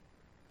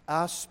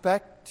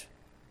aspect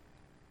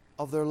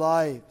of their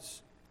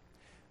lives.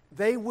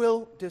 They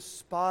will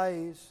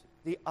despise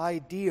the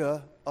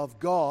idea of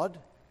God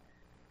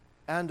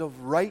and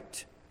of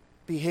right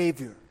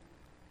behavior.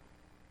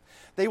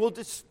 They will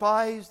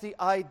despise the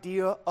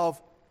idea of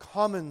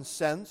common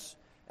sense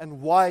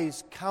and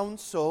wise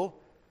counsel.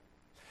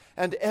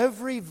 And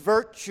every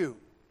virtue,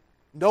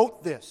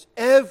 note this,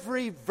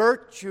 every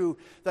virtue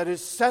that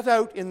is set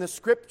out in the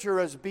Scripture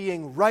as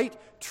being right,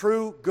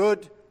 true,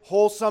 good,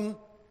 wholesome,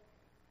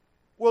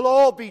 will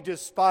all be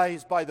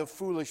despised by the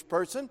foolish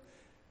person,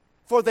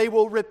 for they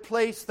will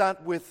replace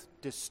that with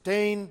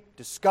disdain,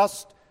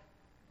 disgust,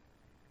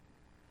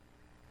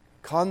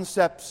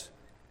 concepts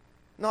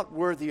not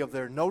worthy of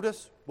their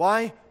notice.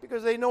 Why?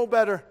 Because they know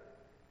better.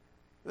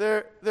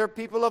 They're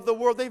people of the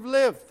world. They've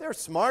lived. They're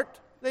smart.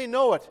 They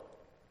know it.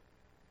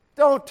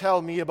 Don't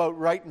tell me about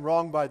right and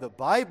wrong by the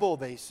Bible,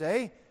 they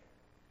say.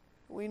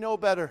 We know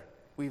better.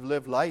 We've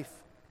lived life.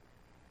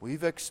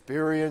 We've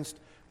experienced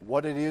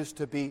what it is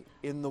to be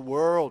in the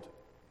world.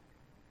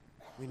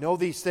 We know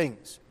these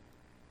things.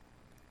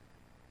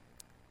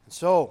 And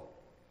so,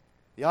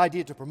 the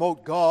idea to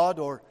promote God,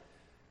 or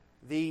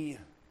the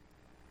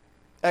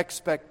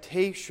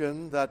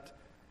expectation that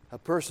a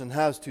person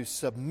has to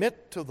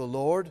submit to the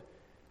Lord,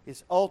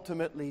 is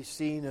ultimately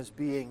seen as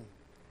being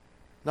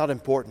not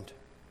important.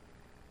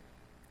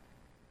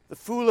 The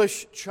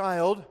foolish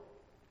child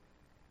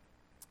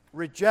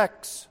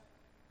rejects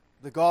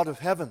the God of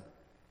heaven.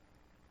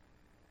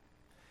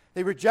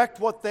 They reject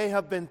what they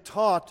have been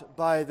taught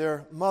by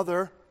their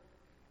mother.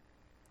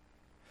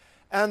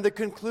 And the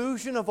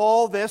conclusion of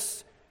all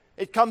this,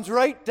 it comes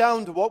right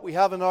down to what we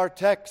have in our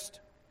text.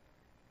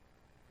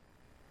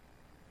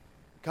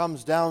 It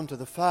comes down to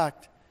the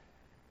fact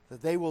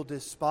that they will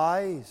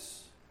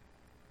despise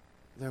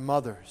their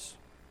mothers.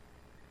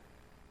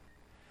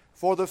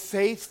 for the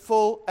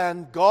faithful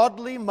and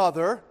godly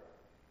mother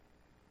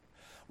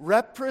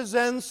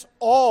represents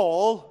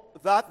all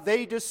that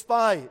they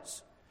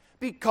despise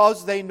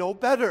because they know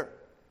better.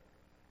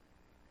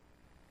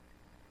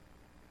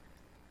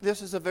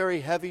 This is a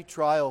very heavy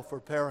trial for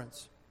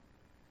parents.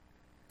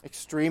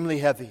 Extremely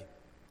heavy.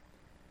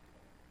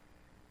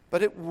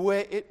 But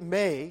it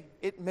may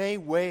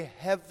weigh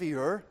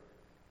heavier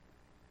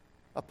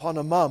upon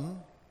a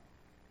mum.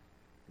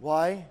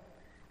 Why?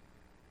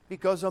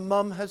 Because a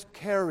mum has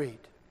carried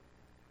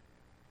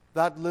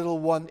that little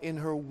one in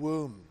her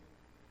womb.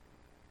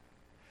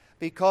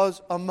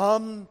 Because a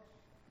mum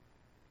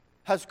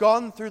has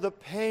gone through the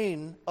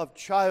pain of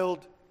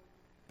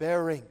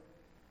childbearing.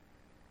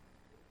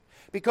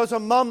 Because a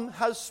mum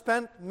has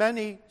spent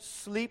many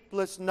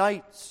sleepless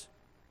nights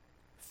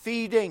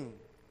feeding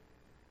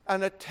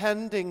and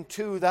attending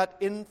to that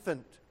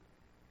infant.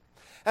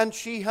 And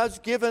she has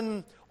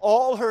given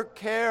all her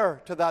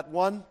care to that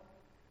one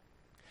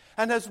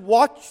and has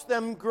watched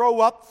them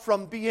grow up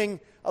from being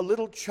a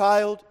little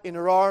child in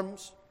her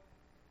arms,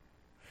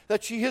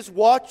 that she has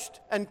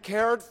watched and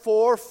cared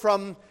for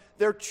from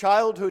their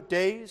childhood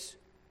days.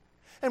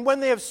 And when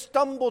they have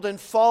stumbled and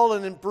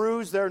fallen and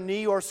bruised their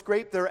knee or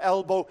scraped their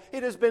elbow,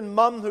 it has been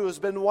mum who has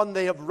been one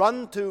they have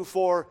run to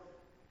for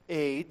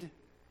aid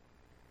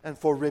and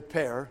for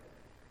repair.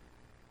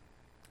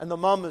 And the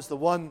mum is the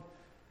one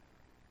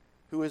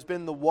who has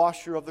been the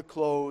washer of the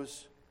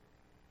clothes,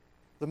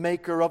 the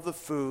maker of the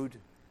food,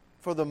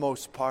 for the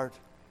most part.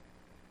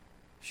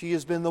 She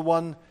has been the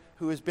one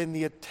who has been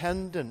the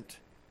attendant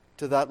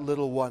to that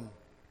little one.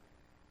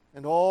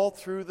 And all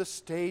through the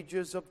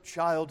stages of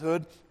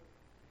childhood,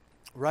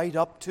 right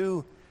up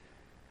to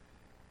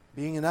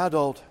being an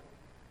adult.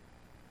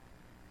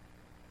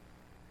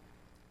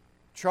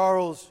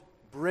 Charles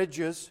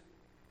Bridges,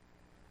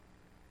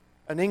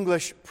 an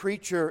English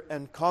preacher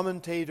and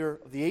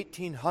commentator of the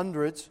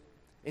 1800s,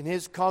 in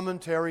his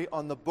commentary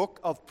on the book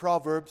of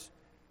Proverbs,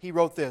 he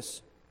wrote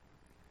this: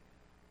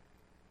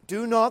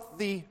 "Do not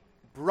the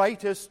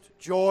brightest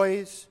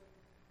joys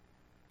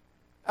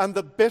and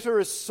the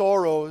bitterest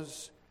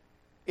sorrows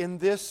in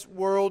this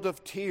world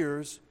of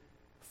tears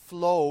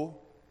flow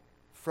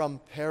from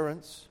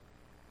parents'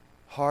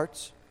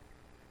 hearts?"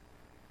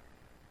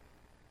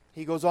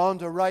 He goes on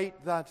to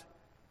write that,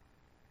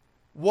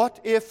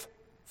 what if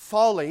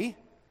folly,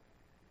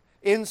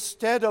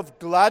 instead of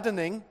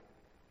gladdening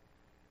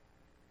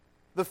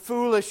the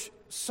foolish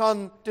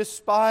son,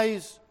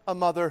 despise a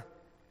mother,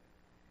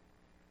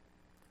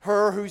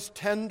 her whose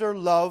tender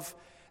love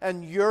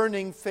and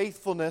yearning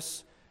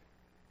faithfulness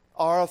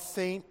are a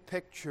faint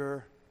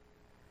picture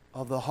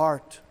of the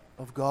heart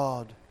of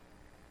God.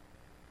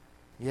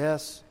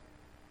 Yes,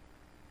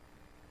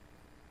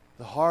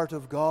 the heart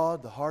of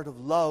God, the heart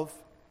of love,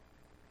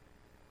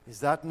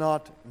 is that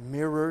not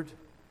mirrored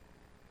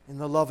in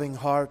the loving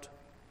heart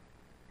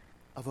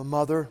of a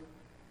mother?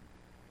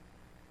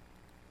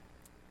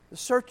 The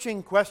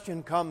searching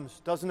question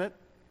comes, doesn't it?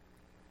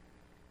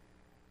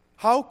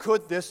 How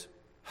could this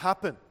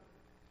happen?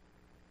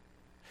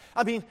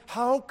 I mean,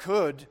 how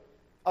could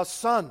a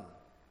son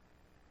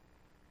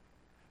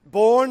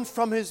born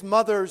from his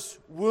mother's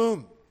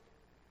womb,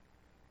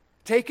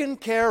 taken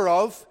care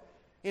of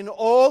in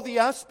all the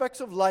aspects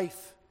of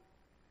life,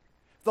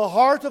 the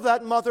heart of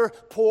that mother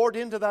poured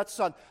into that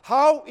son,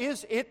 how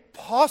is it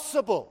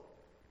possible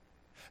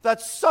that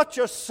such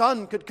a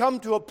son could come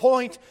to a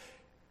point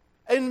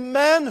in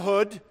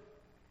manhood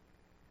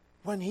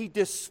when he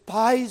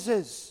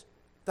despises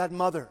that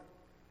mother?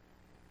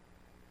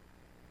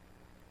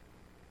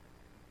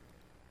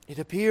 It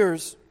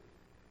appears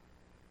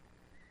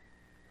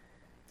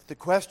that the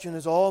question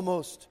is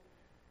almost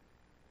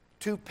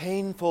too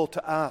painful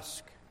to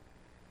ask.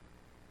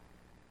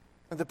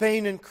 And the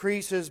pain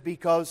increases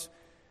because,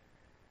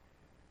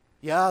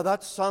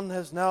 that son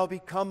has now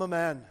become a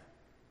man,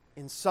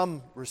 in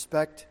some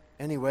respect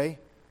anyway.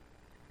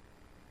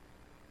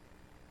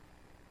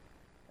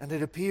 And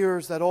it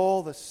appears that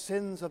all the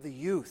sins of the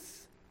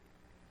youth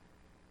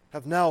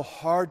have now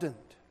hardened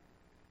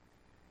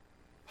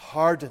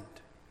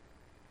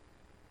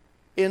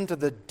into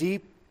the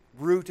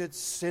deep-rooted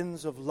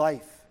sins of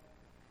life.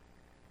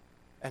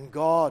 And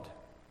God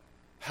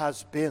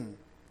has been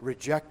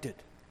rejected.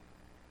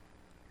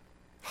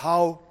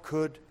 How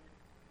could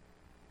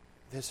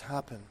this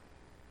happen?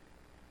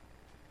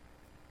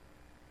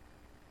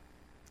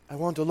 I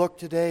want to look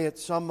today at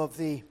some of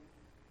the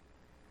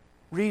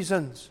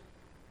reasons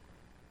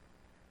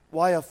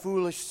why a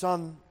foolish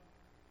son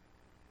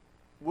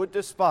would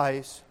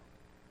despise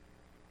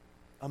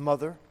a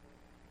mother.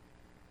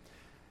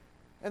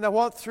 And I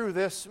want through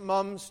this,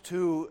 mums,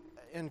 to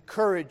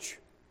encourage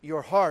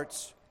your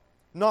hearts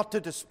not to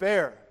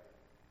despair,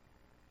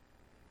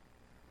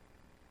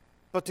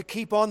 but to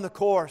keep on the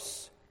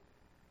course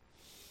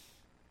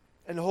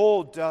and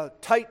hold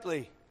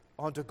tightly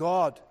onto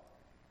God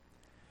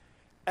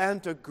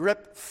and to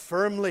grip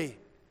firmly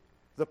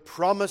the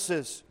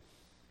promises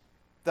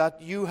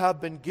that you have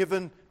been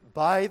given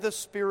by the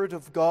Spirit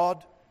of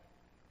God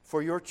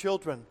for your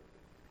children.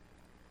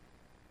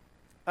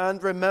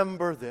 And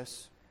remember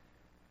this,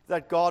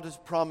 that God has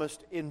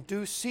promised in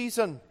due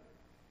season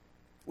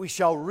we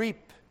shall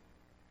reap.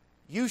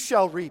 You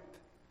shall reap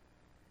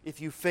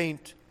if you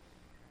faint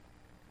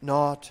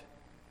not.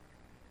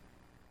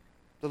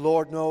 The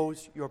Lord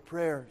knows your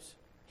prayers.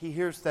 He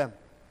hears them.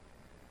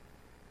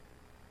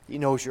 He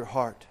knows your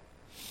heart.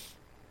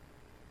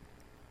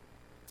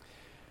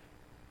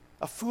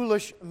 A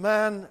foolish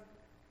man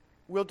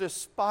will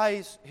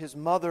despise his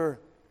mother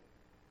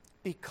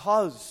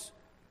because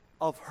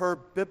of her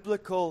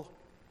biblical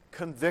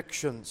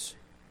convictions.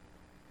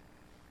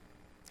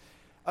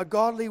 A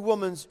godly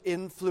woman's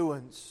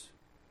influence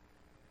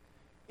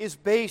is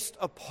based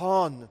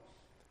upon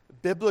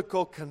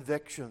biblical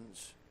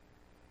convictions.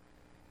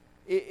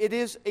 It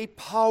is a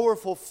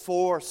powerful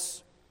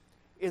force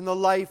in the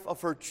life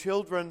of her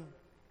children,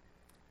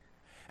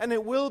 and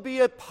it will be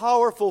a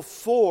powerful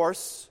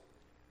force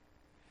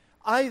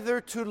either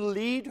to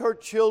lead her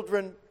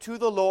children to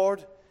the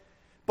Lord,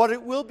 but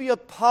it will be a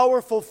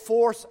powerful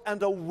force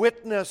and a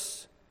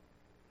witness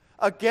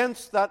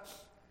against that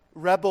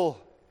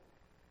rebel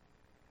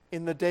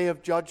in the day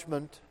of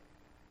judgment.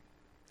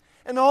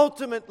 And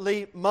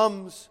ultimately,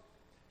 mums,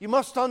 you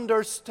must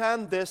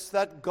understand this,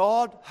 that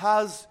God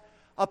has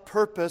a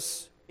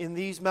purpose in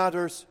these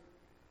matters.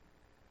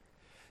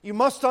 You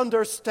must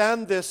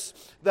understand this,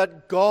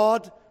 that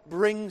God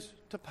brings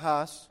to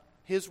pass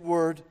His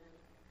word.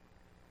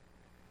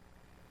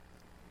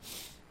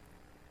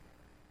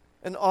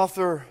 An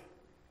author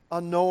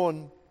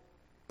unknown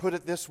put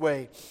it this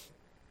way: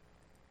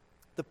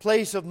 the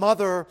place of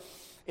mother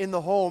in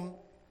the home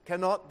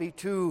cannot be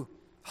too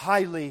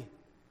highly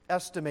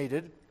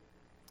estimated.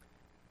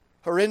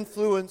 Her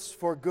influence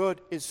for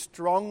good is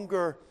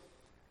stronger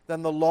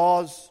than the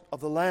laws of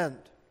the land.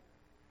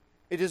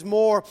 It is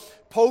more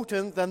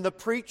potent than the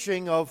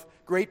preaching of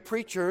great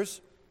preachers.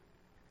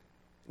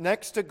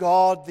 Next to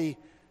God, the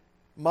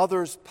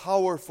mother's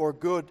power for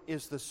good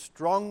is the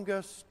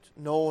strongest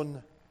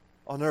known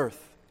on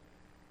earth.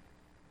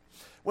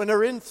 When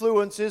her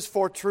influence is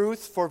for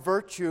truth, for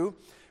virtue,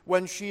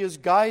 when she is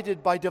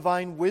guided by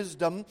divine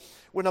wisdom,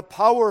 when a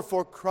power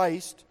for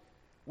Christ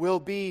will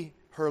be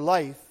her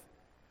life,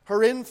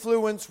 her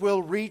influence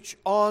will reach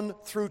on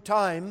through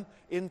time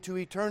into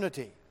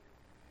eternity.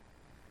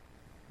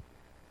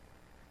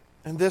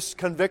 And this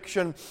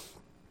conviction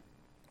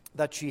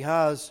that she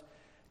has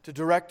to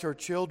direct her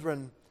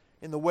children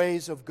in the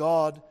ways of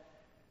God,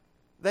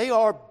 they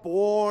are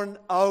born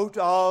out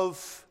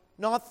of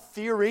not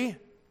theory,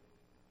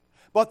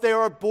 but they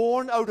are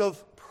born out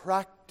of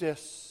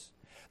practice.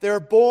 They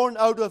are born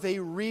out of a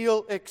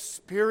real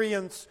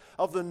experience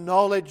of the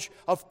knowledge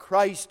of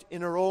Christ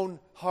in her own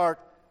heart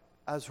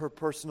as her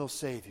personal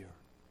Savior.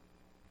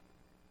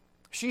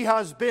 She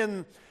has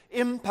been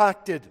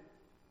impacted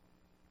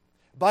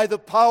by the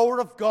power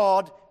of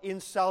God in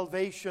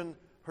salvation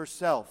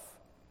herself.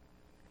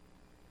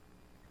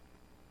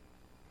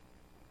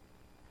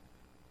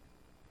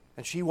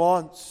 And she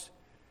wants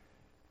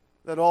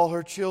that all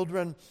her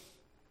children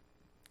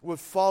would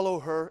follow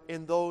her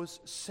in those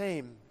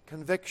same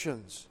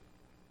convictions.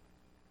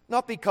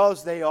 Not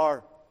because they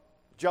are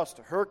just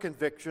her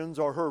convictions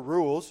or her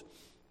rules.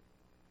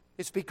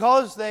 It's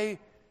because they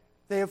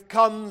have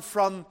come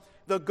from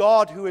the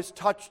God who has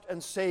touched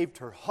and saved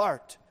her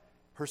heart,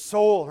 her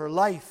soul, her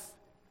life.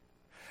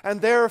 And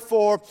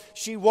therefore,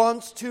 she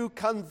wants to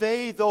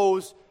convey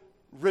those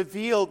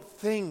revealed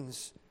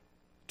things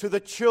to the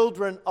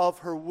children of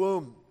her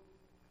womb.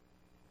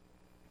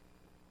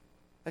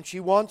 And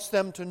she wants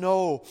them to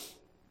know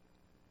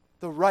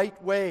the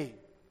right way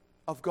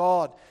of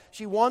God.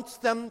 She wants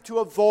them to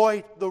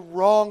avoid the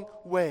wrong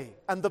way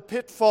and the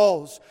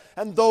pitfalls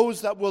and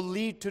those that will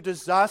lead to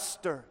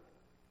disaster.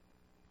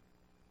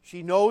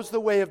 She knows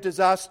the way of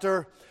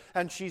disaster,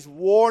 and she's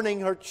warning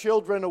her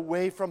children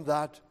away from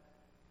that.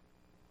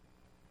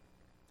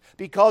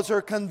 Because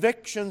her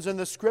convictions in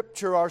the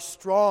Scripture are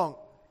strong.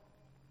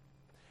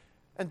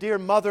 And dear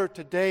mother,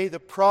 today the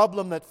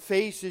problem that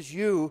faces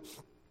you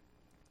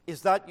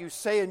is that you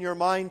say in your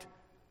mind,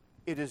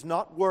 it has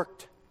not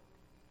worked.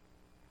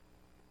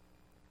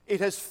 It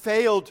has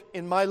failed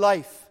in my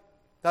life.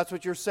 That's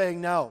what you're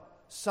saying now.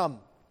 Some.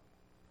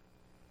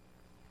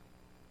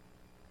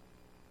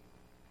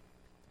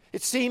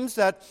 It seems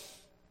that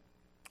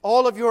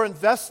all of your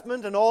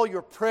investment and all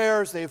your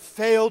prayers, they've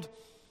failed.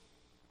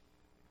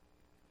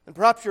 And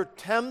perhaps you're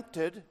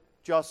tempted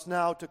just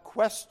now to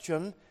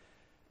question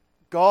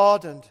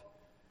God and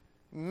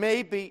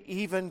maybe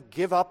even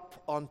give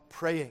up on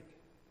praying.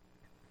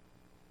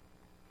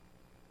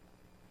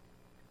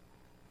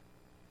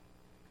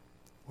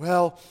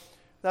 Well,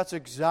 that's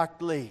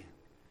exactly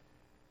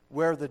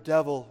where the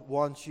devil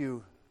wants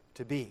you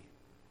to be.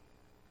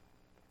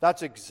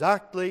 That's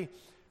exactly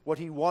what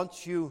he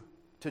wants you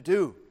to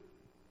do.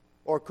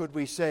 Or could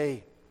we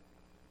say,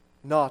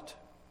 not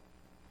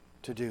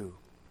to do.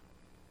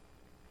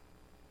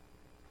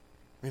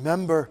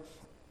 Remember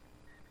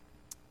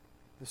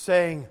the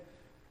saying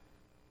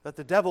that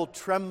the devil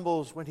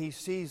trembles when he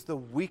sees the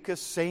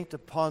weakest saint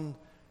upon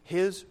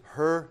his,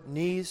 her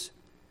knees.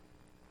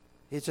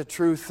 It's a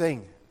true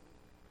thing.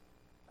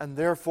 And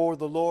therefore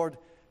the Lord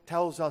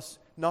tells us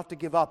not to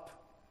give up.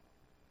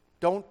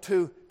 Don't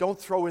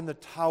throw in the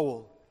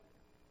towel.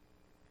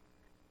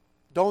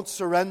 Don't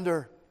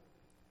surrender.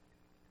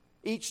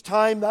 Each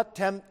time that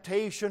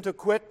temptation to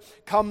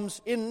quit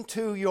comes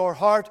into your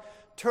heart,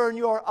 turn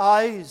your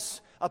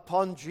eyes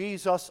upon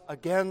Jesus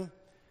again.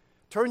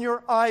 Turn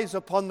your eyes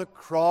upon the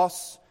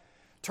cross.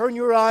 Turn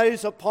your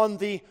eyes upon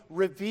the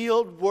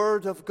revealed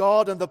Word of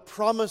God and the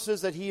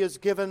promises that He has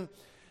given,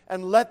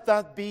 and let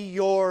that be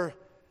your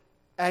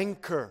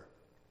anchor.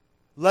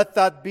 Let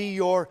that be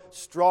your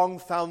strong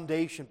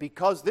foundation,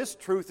 because this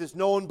truth is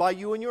known by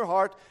you in your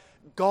heart.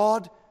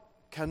 God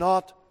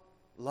cannot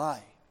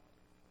lie.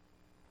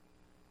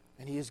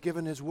 And He has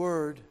given His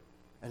Word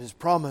and His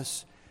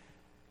promise,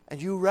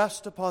 and you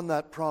rest upon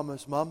that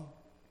promise, Mom.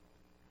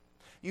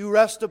 You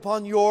rest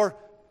upon your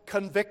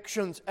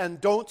convictions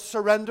and don't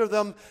surrender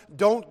them,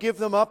 don't give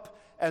them up,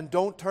 and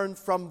don't turn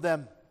from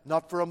them,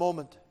 not for a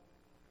moment.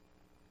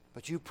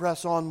 But you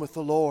press on with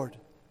the Lord.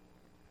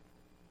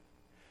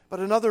 But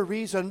another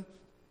reason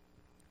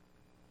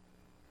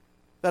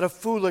that a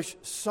foolish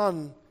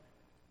son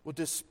will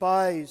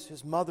despise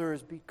his mother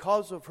is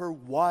because of her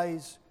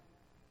wise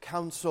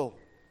counsel.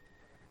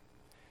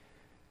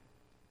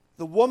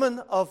 The woman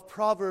of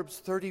Proverbs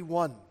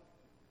 31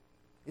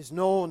 is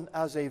known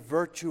as a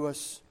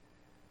virtuous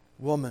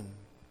woman.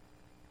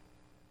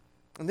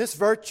 And this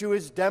virtue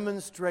is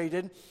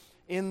demonstrated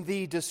in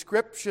the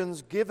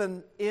descriptions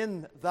given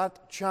in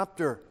that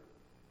chapter.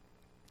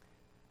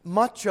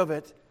 Much of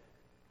it,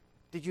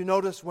 did you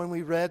notice when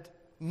we read,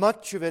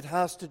 much of it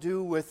has to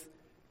do with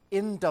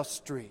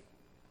industry.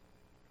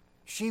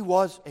 She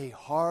was a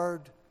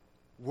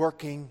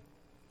hard-working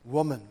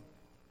woman,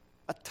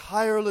 a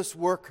tireless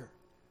worker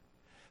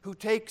who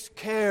takes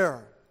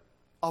care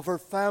of her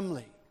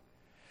family.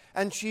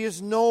 And she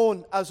is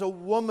known as a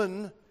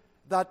woman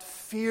that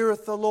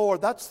feareth the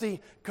Lord. That's the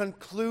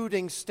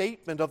concluding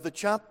statement of the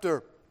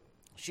chapter.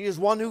 She is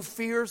one who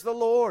fears the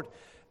Lord,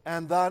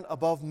 and that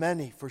above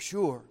many, for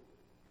sure.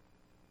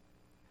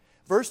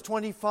 Verse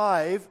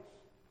 25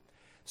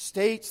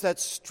 states that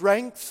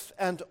strength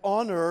and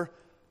honor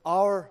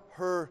are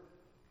her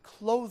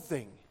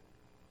clothing.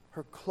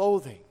 Her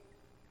clothing.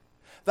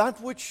 That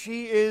which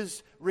she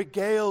is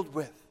regaled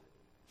with.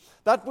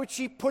 That which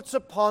she puts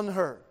upon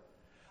her.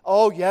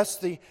 Oh, yes,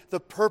 the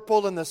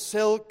purple and the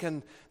silk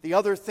and the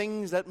other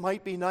things that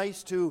might be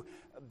nice to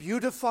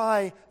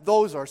beautify,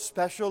 those are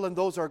special and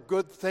those are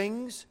good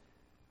things.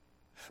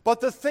 But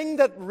the thing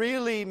that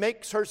really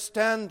makes her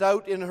stand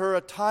out in her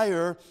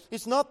attire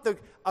is not the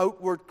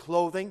outward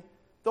clothing.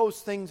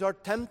 Those things are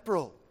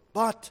temporal.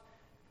 But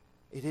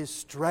it is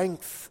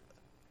strength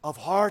of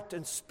heart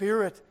and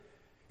spirit.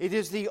 It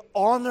is the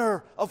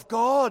honor of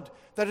God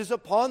that is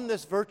upon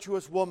this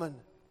virtuous woman.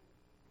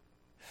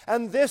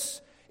 And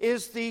this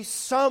is the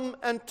sum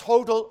and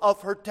total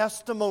of her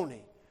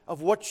testimony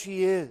of what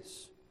she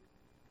is.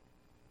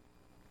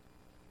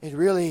 It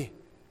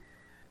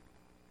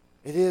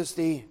is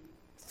the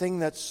thing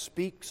that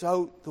speaks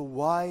out the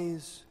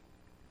wise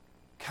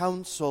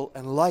counsel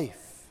and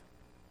life.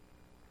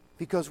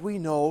 Because we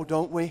know,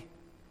 don't we,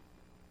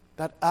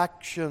 that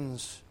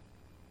actions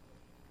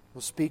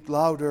will speak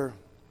louder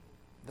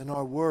than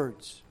our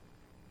words.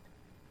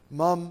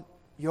 Mom,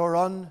 your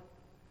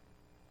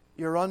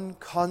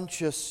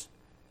unconscious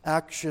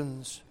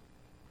actions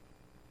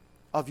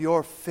of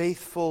your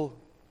faithful,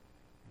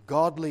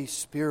 godly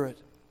spirit,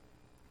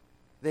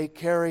 they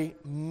carry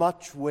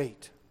much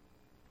weight.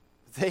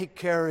 They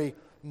carry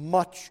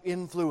much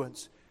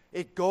influence.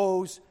 It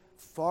goes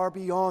far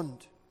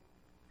beyond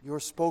your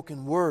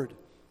spoken word.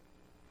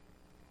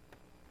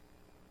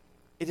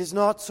 It is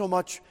not so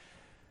much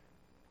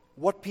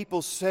what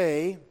people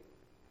say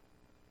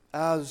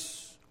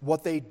as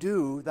what they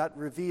do that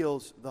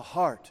reveals the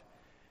heart.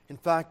 In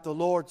fact, the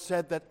Lord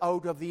said that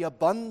out of the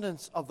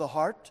abundance of the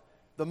heart,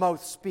 the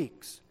mouth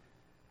speaks.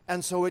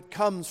 And so it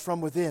comes from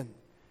within.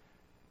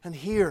 And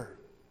here,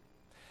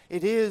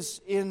 it is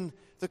in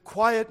the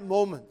quiet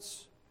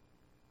moments,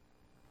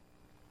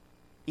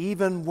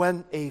 even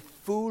when a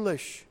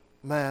foolish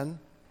man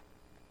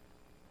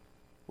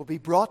will be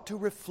brought to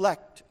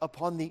reflect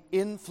upon the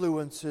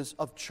influences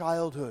of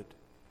childhood.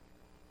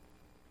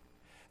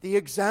 The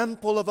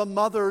example of a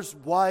mother's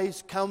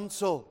wise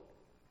counsel.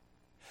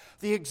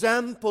 The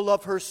example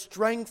of her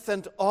strength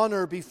and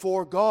honor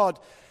before God.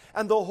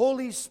 And the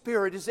Holy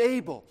Spirit is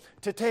able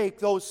to take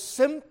those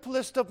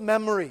simplest of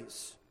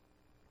memories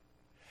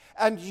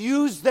and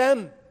use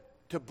them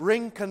to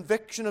bring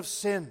conviction of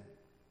sin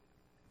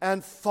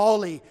and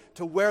folly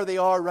to where they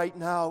are right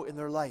now in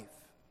their life.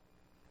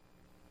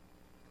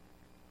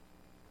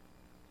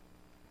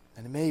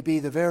 And it may be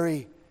the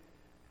very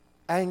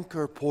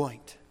anchor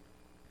point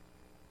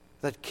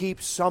that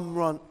keeps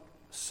someone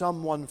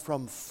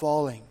from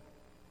falling.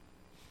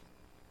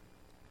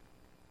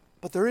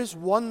 But there is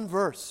one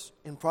verse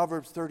in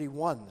Proverbs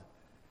 31,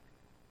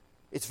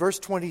 it's verse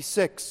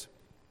 26,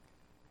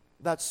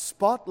 that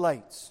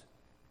spotlights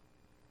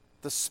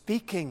the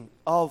speaking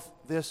of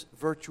this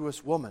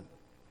virtuous woman.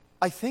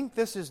 I think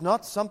this is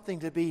not something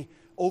to be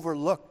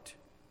overlooked.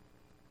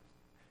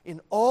 In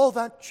all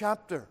that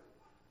chapter,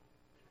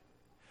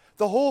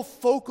 the whole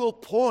focal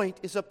point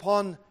is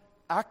upon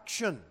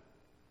action.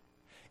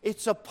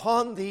 It's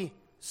upon the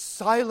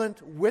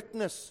silent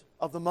witness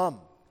of the mom.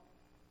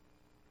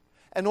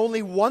 And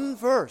only one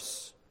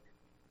verse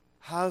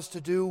has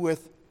to do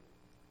with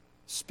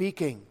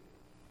speaking.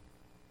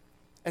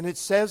 And it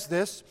says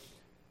this,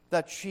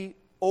 that she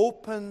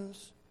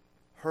opens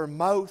her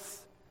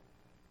mouth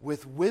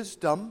with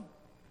wisdom,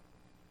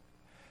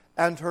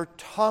 and her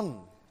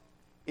tongue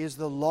is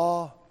the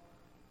law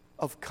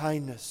of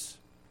kindness.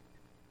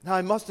 Now,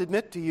 I must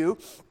admit to you,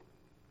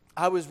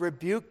 I was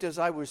rebuked as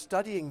I was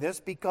studying this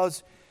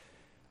because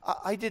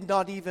I did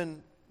not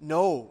even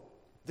know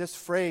this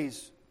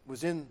phrase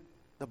was in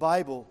the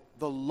Bible,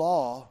 the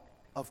law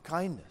of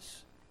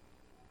kindness.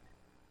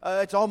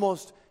 You'd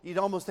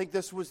almost think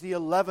this was the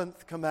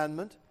 11th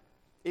commandment.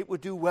 It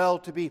would do well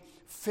to be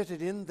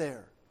fitted in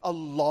there. A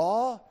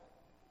law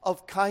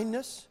of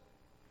kindness.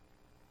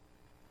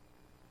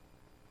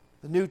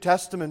 The New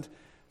Testament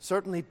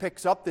certainly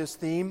picks up this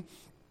theme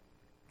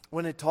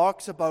when it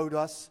talks about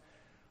us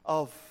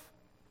of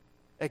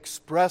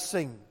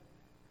expressing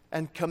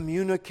and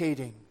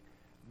communicating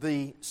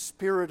the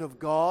Spirit of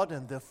God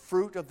and the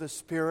fruit of the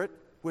Spirit,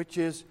 which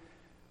is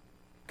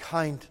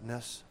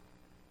kindness.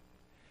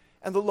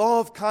 And the law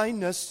of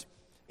kindness,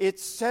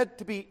 it's said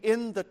to be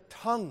in the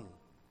tongue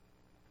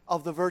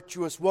of the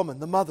virtuous woman,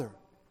 the mother.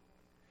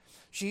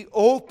 She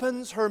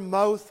opens her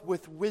mouth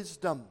with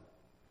wisdom.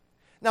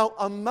 Now,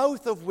 a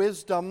mouth of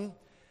wisdom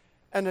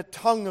and a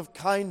tongue of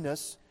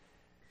kindness,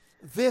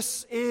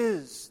 this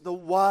is the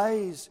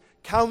wise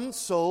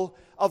counsel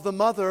of the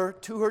mother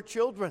to her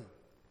children.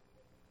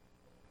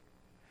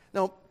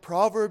 Now,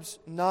 Proverbs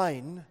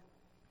 9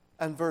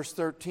 and verse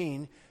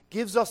 13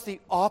 gives us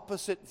the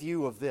opposite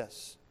view of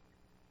this.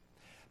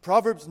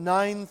 Proverbs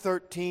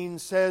 9:13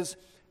 says,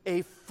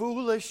 "A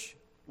foolish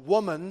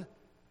woman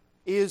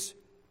is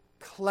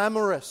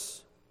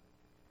clamorous."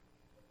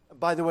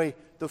 By the way,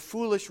 the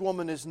foolish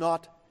woman is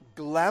not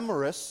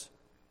glamorous,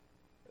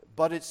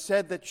 but it's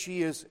said that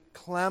she is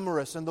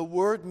clamorous. And the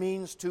word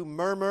means to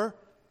murmur,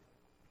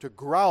 to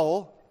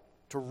growl,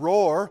 to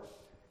roar,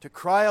 to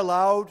cry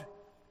aloud,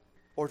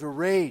 or to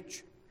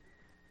rage.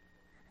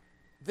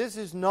 This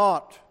is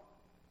not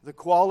the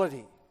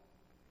quality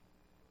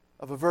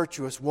of a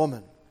virtuous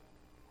woman.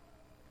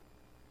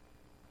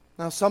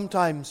 Now,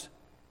 sometimes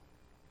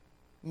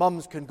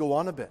mums can go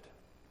on a bit.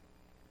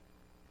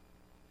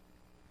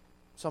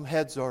 Some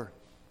heads are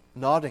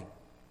nodding.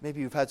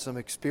 Maybe you've had some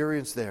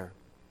experience there.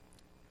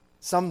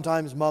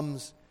 Sometimes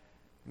mums,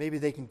 maybe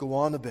they can go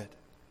on a bit.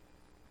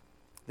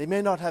 They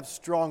may not have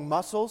strong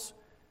muscles,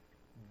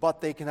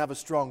 but they can have a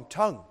strong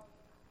tongue.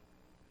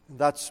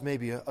 That's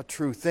maybe a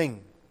true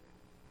thing.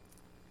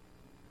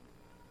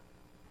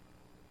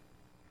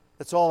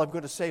 That's all I'm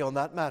going to say on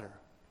that matter.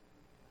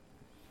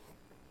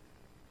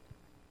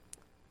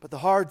 But the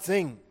hard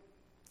thing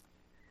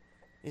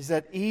is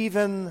that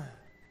even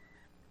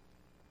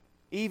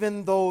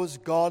those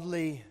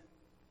godly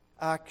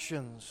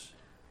actions,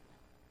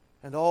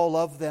 and all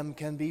of them,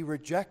 can be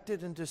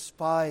rejected and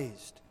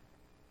despised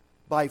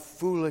by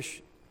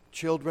foolish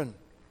children.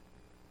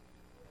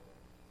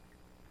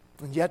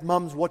 And yet,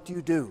 mums, what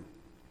do?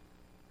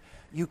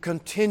 You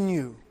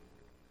continue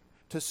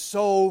to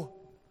sow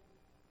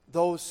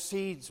those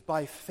seeds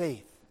by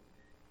faith.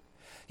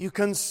 You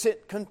can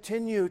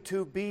continue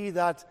to be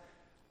that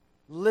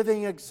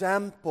living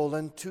example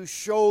and to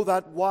show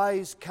that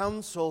wise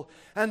counsel,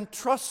 and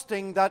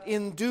trusting that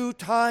in due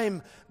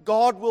time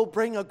God will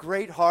bring a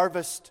great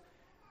harvest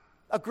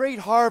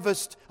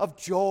of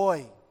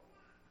joy.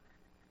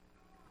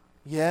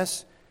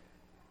 Yes,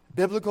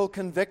 biblical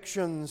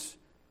convictions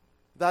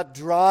that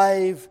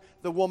drive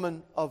the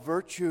woman of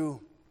virtue,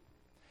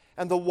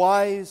 and the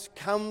wise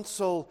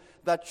counsel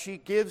that she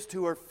gives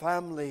to her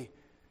family.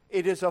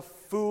 It is a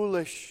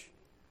foolish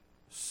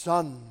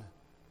son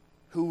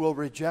who will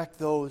reject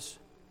those.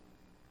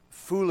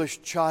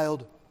 Foolish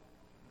child.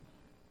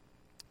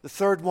 The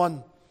third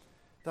one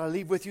that I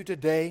leave with you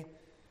today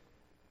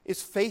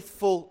is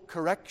faithful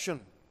correction.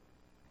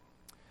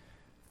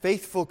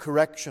 Faithful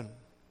correction.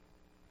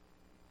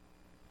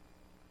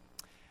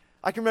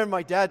 I can remember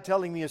my dad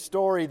telling me a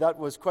story that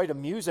was quite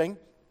amusing.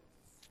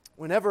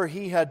 Whenever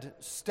he had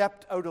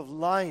stepped out of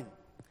line,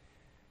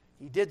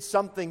 he did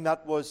something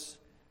that was,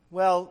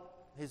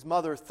 his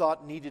mother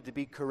thought needed to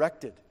be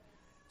corrected.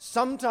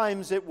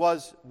 Sometimes it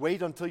was,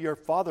 wait until your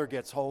father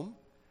gets home.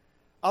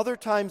 Other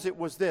times it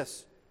was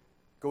this,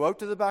 go out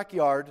to the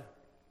backyard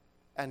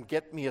and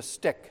get me a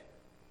stick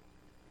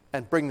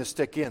and bring the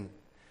stick in.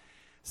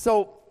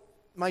 So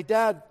my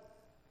dad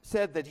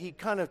said that he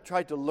kind of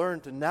tried to learn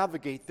to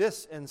navigate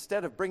this.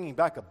 Instead of bringing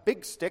back a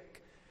big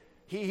stick,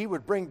 he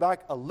would bring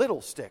back a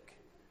little stick.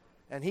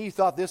 And he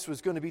thought this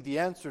was going to be the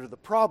answer to the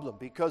problem,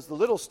 because the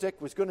little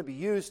stick was going to be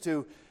used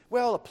to,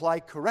 apply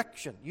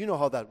correction. You know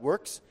how that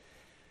works.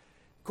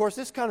 Of course,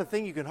 this kind of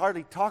thing you can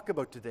hardly talk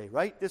about today,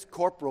 right? This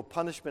corporal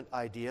punishment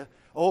idea.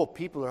 Oh,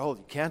 people are,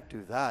 you can't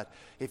do that.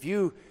 If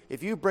you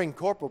bring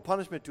corporal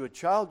punishment to a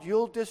child,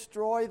 you'll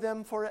destroy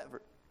them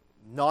forever.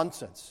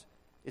 Nonsense.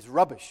 It's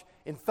rubbish.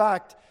 In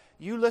fact,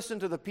 you listen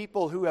to the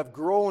people who have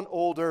grown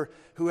older,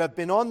 who have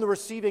been on the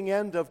receiving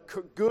end of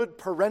good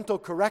parental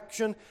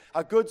correction,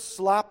 a good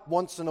slap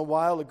once in a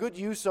while, a good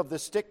use of the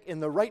stick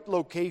in the right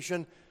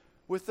location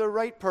with the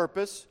right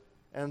purpose,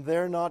 and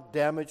they're not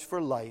damaged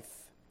for life.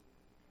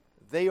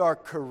 They are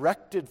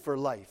corrected for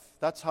life.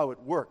 That's how it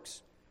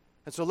works.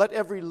 And so let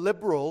every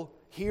liberal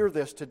hear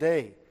this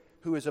today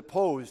who is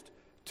opposed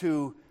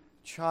to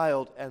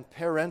child and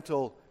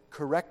parental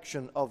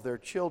correction of their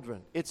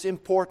children. It's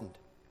important.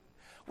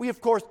 We,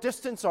 of course,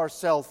 distance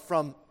ourselves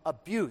from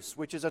abuse,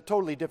 which is a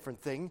totally different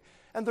thing.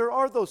 And there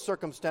are those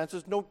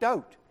circumstances, no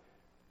doubt,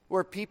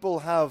 where people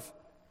have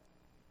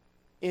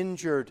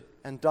injured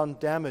and done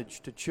damage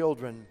to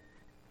children.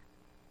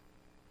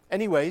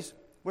 Anyways,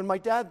 when my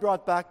dad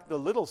brought back the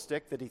little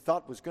stick that he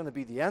thought was going to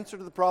be the answer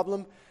to the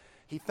problem,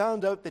 he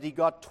found out that he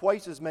got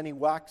twice as many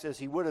whacks as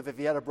he would have if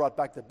he had brought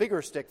back the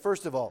bigger stick,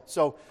 first of all.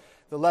 So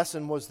the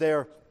lesson was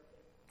there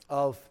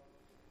of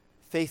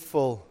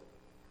faithful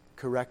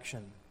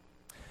correction.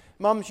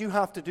 Mums, you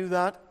have to do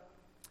that.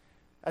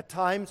 At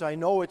times, I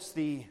know it's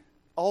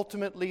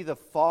ultimately the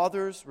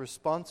father's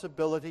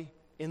responsibility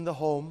in the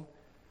home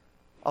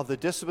of the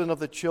discipline of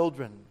the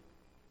children.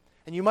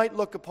 And you might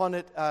look upon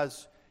it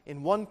as,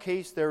 in one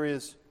case there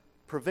is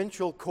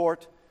provincial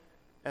court,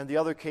 and the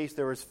other case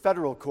there is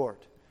federal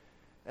court.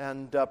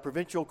 And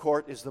provincial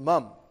court is the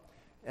mum.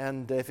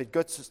 And if it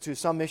gets to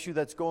some issue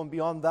that's going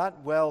beyond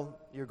that, well,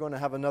 you're going to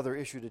have another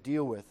issue to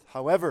deal with.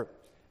 However,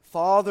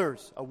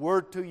 fathers, a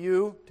word to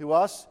you, to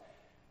us,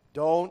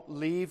 don't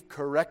leave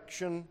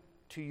correction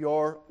to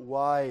your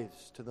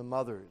wives, to the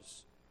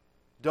mothers.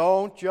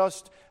 Don't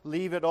just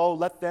leave it,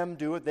 let them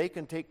do it. They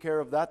can take care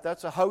of that.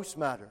 That's a house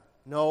matter.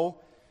 No,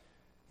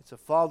 it's a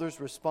father's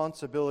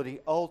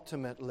responsibility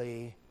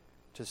ultimately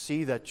to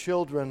see that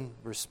children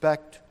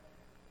respect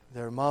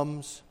their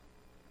mums.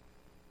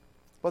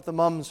 But the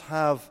mums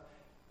have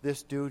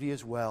this duty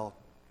as well.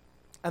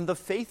 And the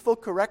faithful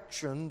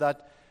correction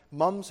that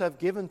mums have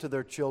given to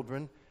their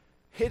children,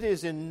 it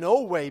is in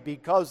no way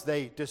because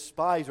they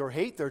despise or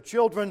hate their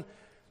children.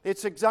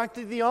 It's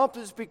exactly the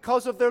opposite. It's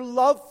because of their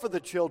love for the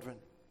children.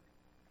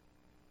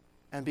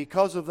 And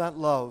because of that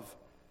love,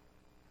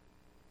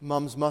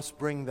 mums must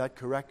bring that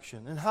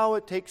correction. And how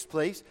it takes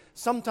place,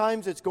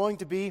 sometimes it's going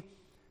to be,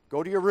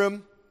 go to your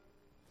room.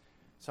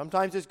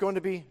 Sometimes it's going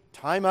to be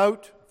time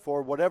out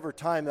for whatever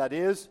time that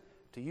is,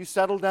 till you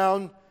settle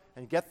down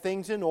and get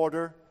things in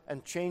order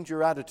and change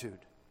your attitude.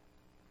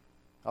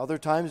 Other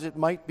times it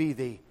might be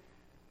the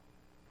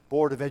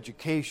Board of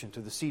Education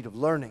to the seat of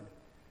learning.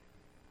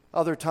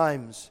 Other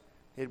times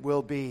it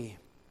will be,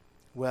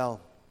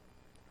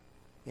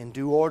 in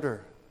due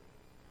order.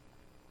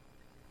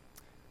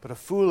 But a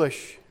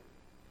foolish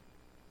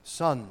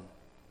son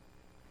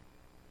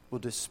will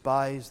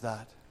despise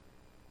that.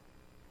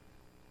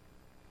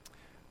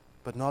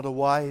 But not a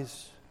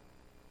wise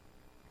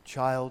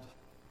child,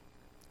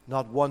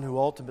 not one who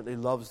ultimately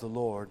loves the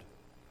Lord,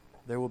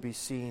 there will be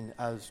seen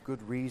as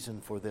good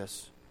reason for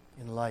this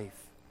in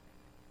life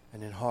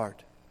and in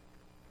heart.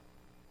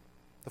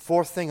 The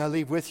fourth thing I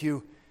leave with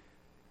you,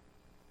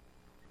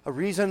 a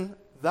reason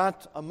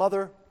that a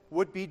mother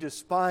would be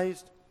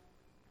despised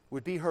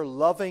would be her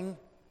loving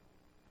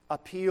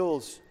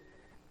appeals.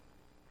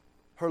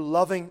 Her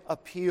loving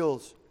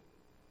appeals.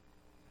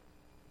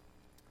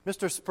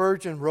 Mr.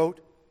 Spurgeon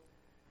wrote,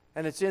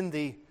 and it's in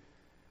the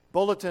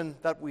bulletin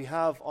that we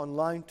have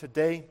online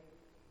today.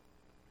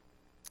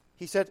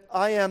 He said,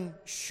 "I am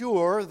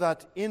sure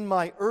that in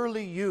my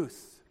early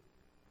youth,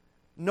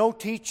 no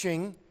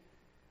teaching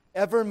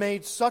ever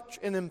made such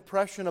an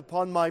impression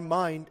upon my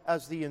mind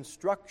as the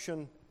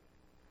instruction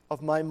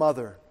of my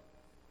mother.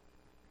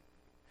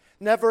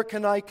 Never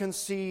can I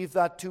conceive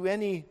that to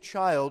any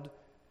child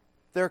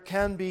there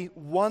can be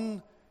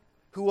one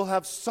who will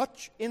have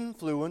such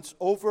influence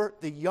over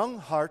the young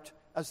heart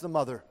as the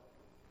mother,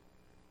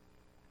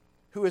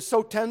 who is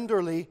so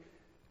tenderly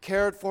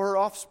cared for her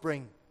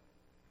offspring.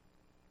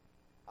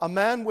 A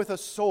man with a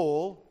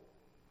soul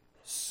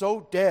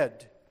so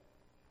dead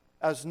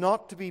as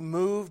not to be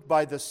moved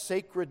by the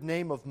sacred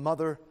name of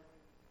mother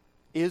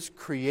is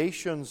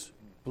creation's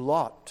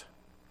blot."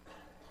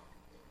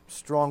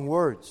 Strong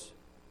words.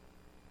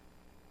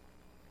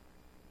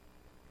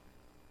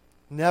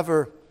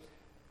 Never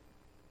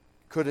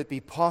could it be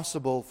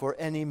possible for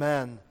any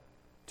man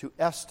to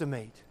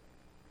estimate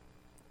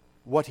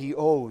what he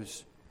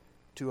owes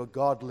to a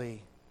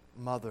godly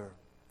mother.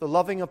 The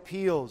loving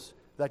appeals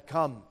that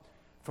come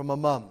from a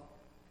mum,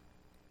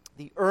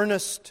 the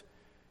earnest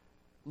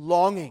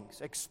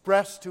longings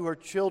expressed to her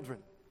children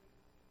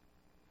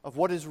of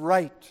what is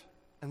right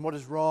and what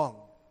is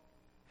wrong,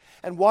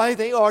 and why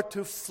they are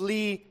to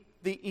flee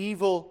the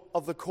evil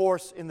of the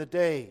course in the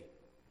day,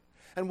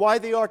 and why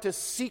they are to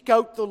seek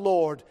out the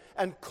Lord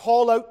and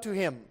call out to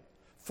Him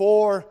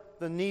for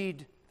the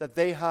need that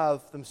they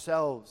have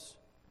themselves.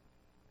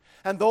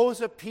 And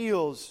those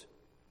appeals,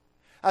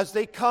 as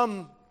they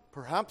come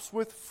perhaps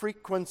with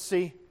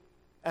frequency,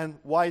 and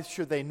why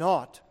should they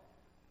not?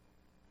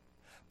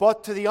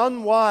 But to the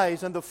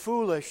unwise and the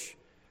foolish,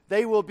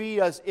 they will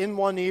be as in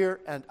one ear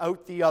and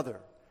out the other.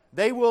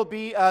 They will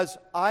be as,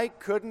 I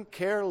couldn't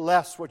care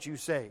less what you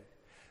say.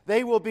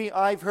 They will be,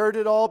 I've heard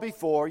it all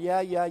before,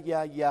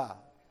 yeah.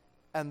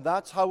 And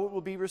that's how it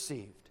will be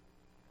received.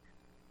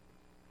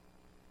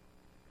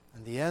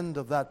 And the end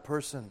of that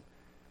person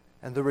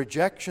and the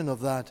rejection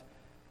of that,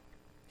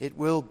 it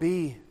will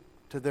be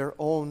to their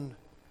own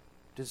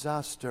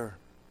disaster.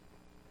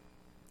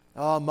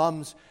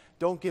 Mums,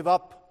 don't give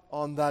up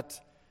on that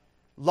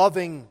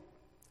loving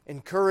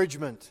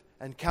encouragement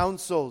and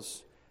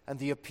counsels and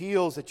the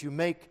appeals that you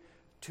make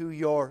to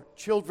your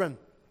children,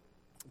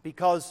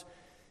 because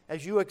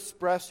as you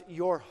express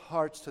your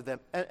hearts to them,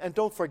 and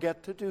don't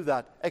forget to do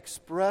that,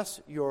 express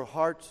your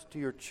hearts to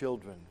your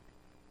children,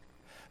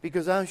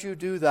 because as you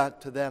do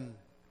that to them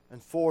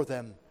and for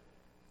them,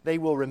 they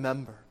will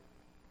remember.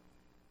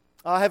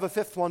 I have a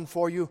fifth one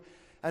for you,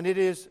 and it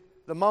is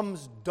the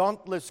mum's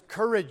dauntless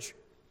courage,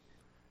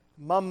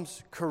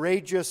 mum's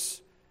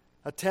courageous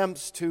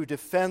attempts to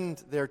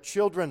defend their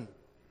children.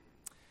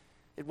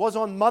 It was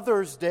on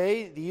Mother's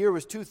Day, the year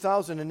was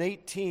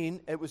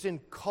 2018, it was in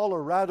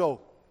Colorado.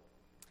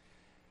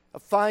 A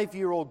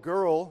 5-year-old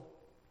girl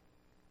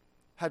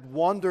had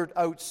wandered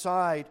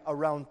outside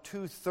around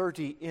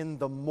 2:30 in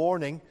the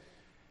morning.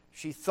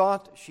 She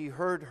thought she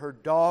heard her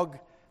dog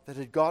that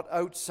had got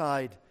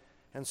outside.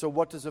 And so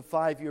what does a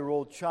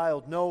 5-year-old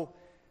child know?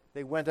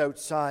 They went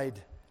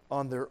outside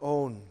on their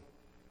own.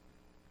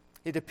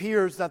 It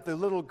appears that the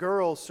little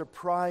girl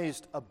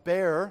surprised a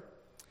bear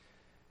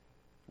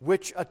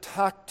which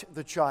attacked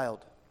the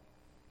child.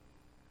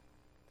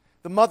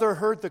 The mother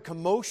heard the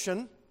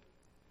commotion,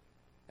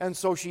 and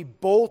so she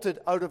bolted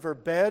out of her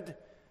bed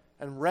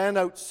and ran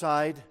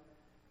outside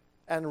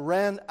and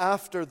ran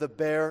after the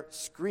bear,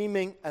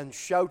 screaming and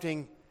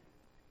shouting.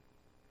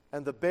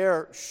 And the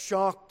bear,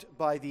 shocked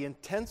by the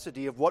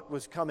intensity of what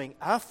was coming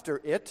after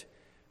it,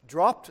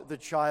 dropped the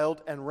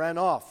child and ran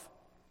off.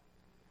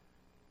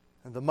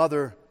 And the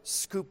mother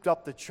scooped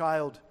up the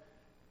child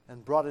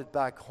and brought it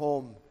back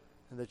home.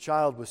 And the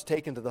child was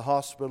taken to the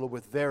hospital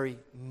with very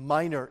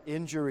minor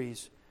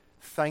injuries,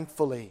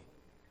 thankfully.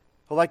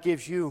 Well, that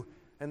gives you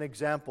an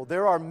example.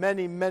 There are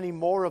many, many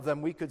more of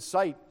them we could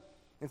cite.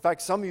 In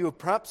fact, some of you have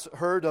perhaps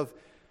heard of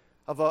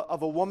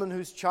a woman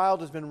whose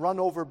child has been run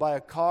over by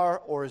a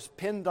car or is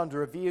pinned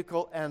under a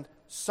vehicle, and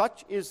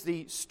such is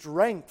the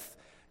strength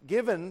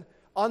given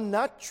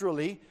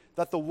unnaturally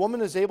that the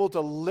woman is able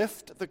to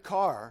lift the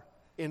car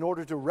in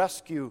order to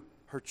rescue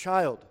her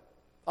child.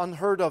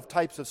 Unheard of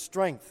types of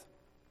strength.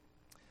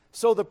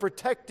 So the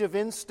protective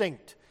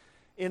instinct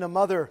in a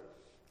mother,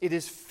 it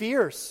is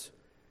fierce.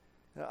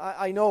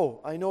 I know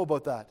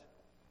about that.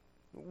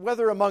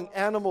 Whether among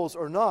animals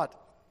or not,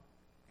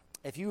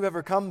 if you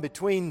ever come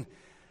between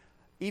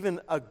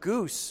even a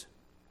goose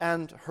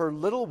and her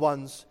little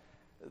ones,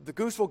 the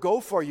goose will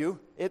go for you.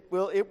 It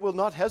will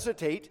not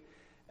hesitate,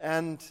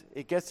 and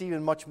it gets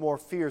even much more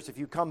fierce if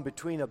you come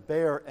between a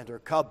bear and her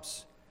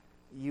cubs.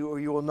 You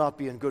will not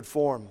be in good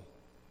form.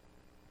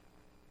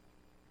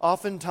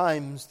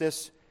 Oftentimes,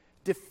 this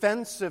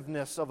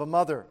defensiveness of a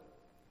mother,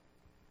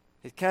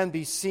 it can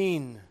be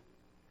seen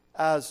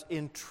as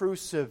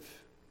intrusive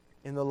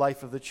in the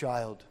life of the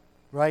child,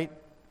 right?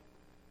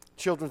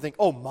 Children think,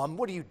 "Oh, Mom,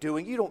 what are you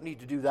doing? You don't need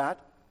to do that."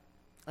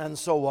 And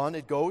so on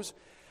it goes.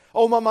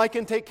 "Oh, Mom, I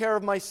can take care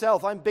of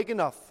myself. I'm big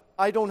enough.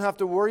 I don't have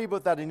to worry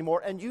about that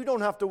anymore. And you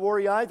don't have to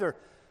worry either."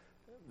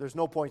 There's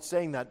no point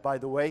saying that, by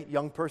the way,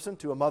 young person,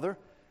 to a mother.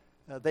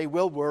 They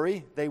will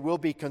worry. They will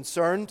be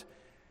concerned,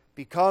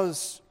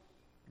 because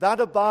that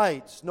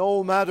abides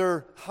no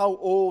matter how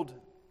old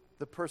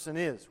the person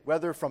is,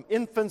 whether from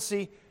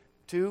infancy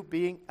to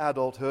being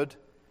adulthood.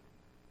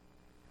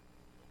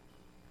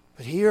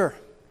 But here's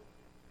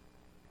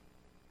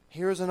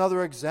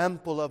another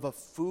example of a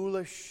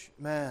foolish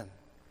man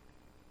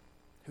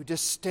who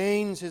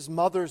disdains his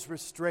mother's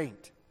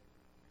restraint.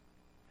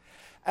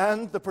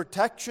 And the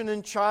protection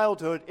in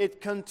childhood, it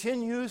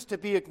continues to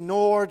be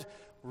ignored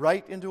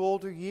right into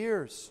older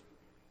years.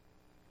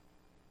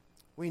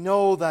 We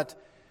know that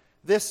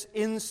this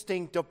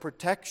instinct of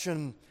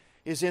protection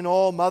is in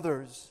all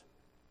mothers,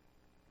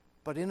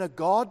 but in a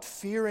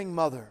God-fearing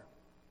mother,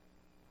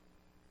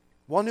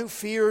 one who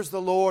fears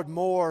the Lord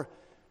more,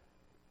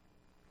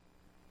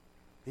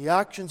 the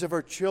actions of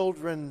her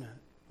children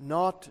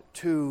not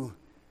to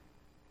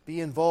be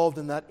involved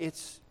in that,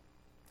 it's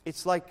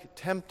like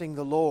tempting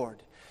the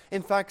Lord.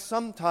 In fact,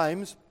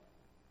 sometimes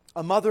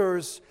a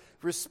mother's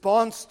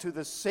response to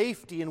the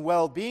safety and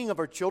well-being of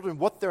her children,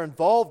 what they're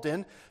involved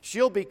in,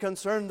 she'll be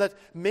concerned that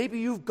maybe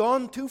you've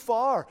gone too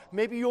far.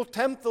 Maybe you'll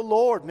tempt the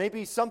Lord.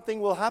 Maybe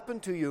something will happen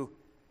to you.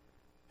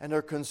 And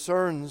her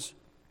concerns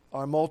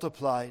are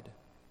multiplied.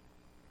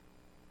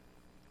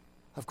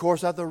 Of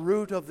course, at the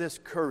root of this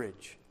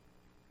courage,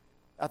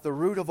 at the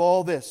root of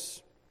all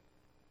this,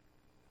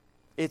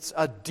 it's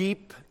a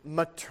deep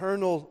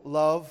maternal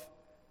love.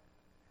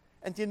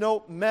 And you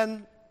know,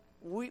 men,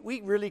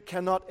 we really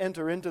cannot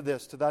enter into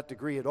this to that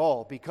degree at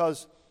all,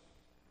 because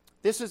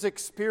this is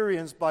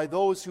experienced by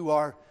those who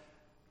are,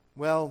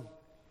 well,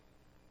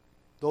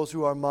 those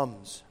who are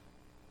mums.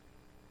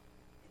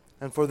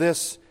 And for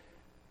this,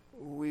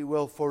 we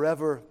will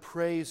forever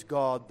praise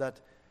God that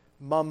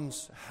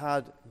mums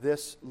had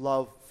this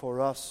love for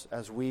us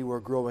as we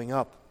were growing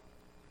up,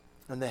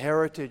 and the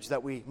heritage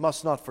that we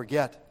must not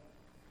forget.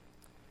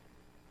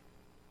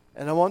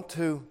 And I want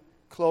to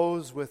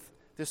close with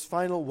this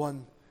final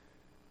one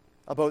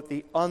about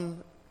the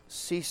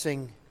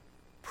unceasing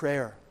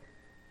prayer.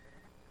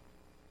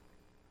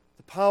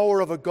 The power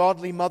of a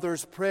godly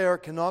mother's prayer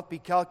cannot be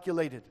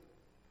calculated.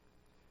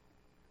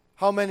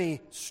 How many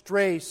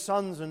stray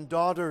sons and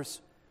daughters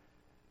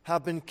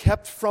have been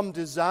kept from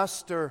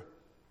disaster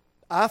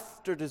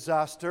after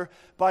disaster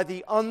by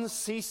the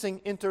unceasing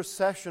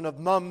intercession of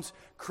mums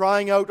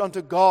crying out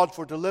unto God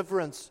for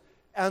deliverance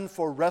and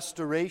for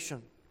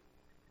restoration.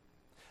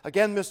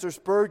 Again, Mr.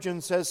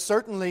 Spurgeon says,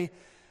 "Certainly,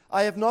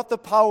 I have not the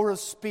power of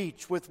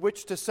speech with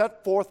which to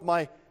set forth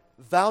my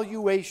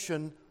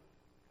valuation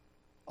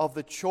of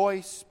the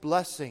choice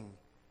blessing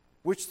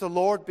which the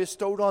Lord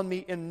bestowed on me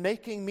in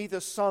making me the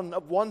son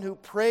of one who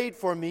prayed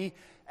for me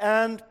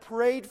and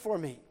prayed for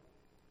me."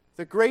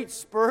 The great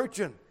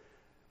Spurgeon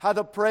had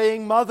a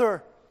praying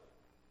mother.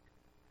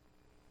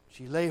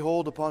 She lay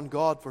hold upon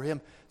God for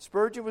him.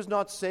 Spurgeon was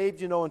not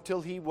saved,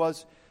 until he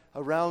was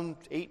around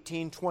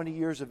 18, 20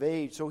 years of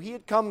age. So he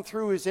had come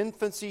through his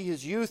infancy,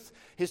 his youth,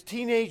 his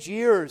teenage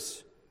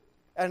years,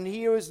 and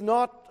he was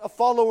not a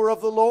follower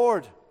of the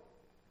Lord.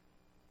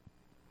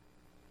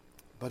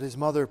 But his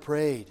mother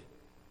prayed.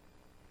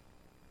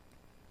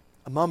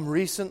 A mum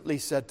recently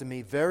said to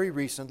me, very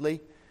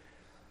recently,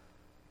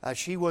 as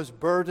she was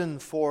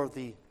burdened for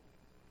the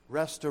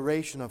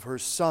restoration of her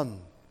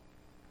son,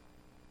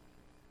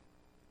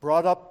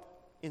 brought up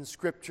in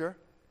Scripture,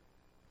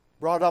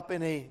 brought up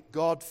in a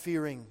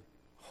God-fearing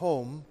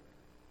home,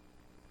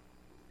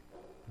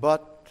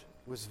 but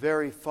was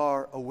very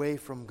far away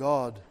from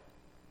God.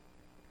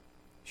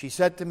 She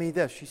said to me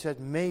this, she said,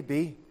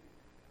 "Maybe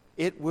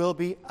it will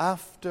be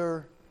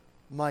after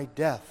my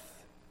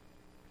death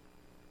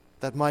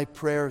that my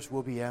prayers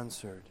will be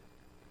answered."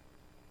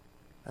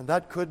 And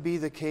that could be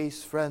the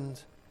case,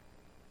 friend,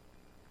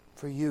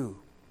 for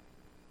you.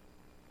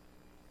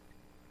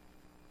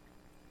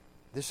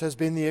 This has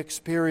been the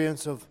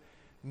experience of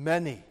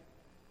many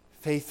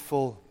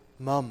faithful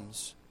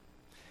mums.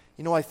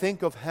 I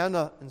think of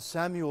Hannah and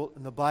Samuel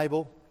in the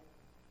Bible.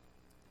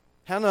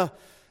 Hannah,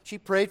 she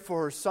prayed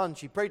for her son.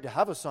 She prayed to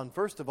have a son,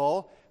 first of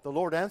all. The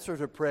Lord answered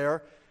her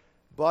prayer.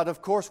 But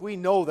of course, we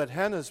know that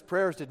Hannah's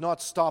prayers did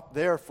not stop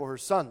there for her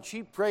son.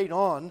 She prayed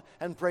on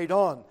and prayed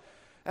on.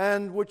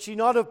 And would she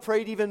not have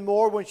prayed even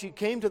more when she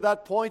came to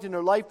that point in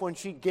her life when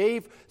she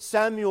gave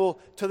Samuel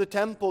to the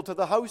temple, to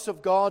the house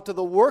of God, to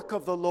the work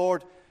of the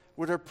Lord?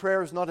 Would her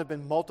prayers not have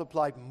been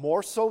multiplied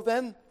more so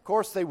then? Of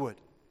course they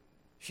would.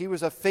 She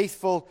was a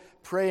faithful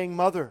praying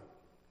mother.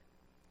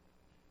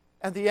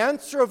 And the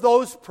answer of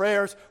those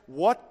prayers,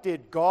 what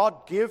did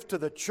God give to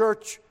the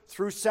church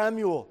through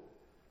Samuel,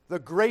 the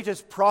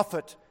greatest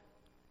prophet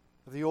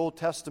of the Old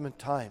Testament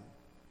time?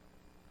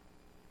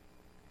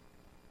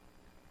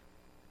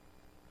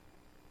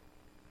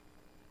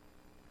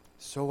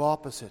 So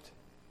opposite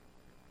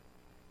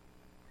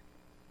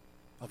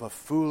of a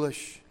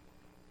foolish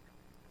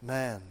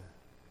man.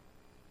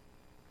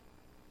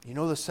 You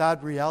know the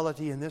sad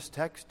reality in this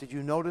text? Did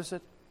you notice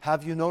it?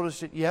 Have you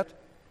noticed it yet?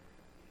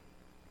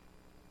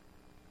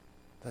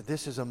 That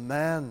this is a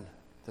man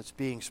that's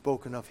being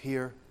spoken of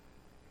here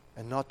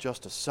and not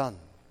just a son.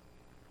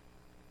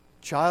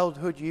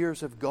 Childhood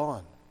years have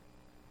gone.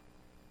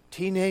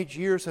 Teenage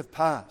years have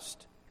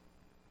passed.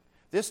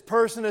 This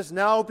person has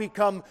now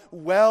become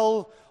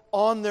well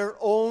on their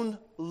own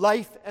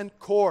life and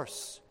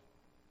course.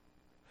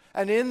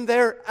 And in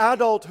their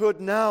adulthood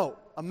now,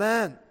 a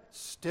man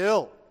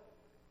still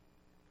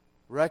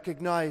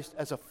recognized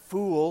as a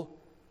fool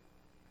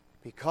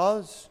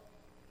because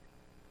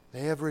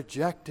they have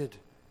rejected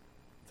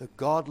the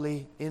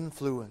godly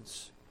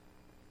influence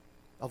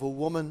of a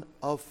woman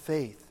of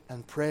faith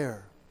and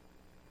prayer.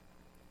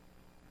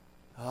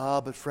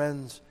 But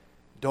friends,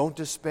 don't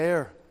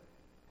despair.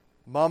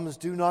 Mums,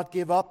 do not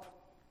give up.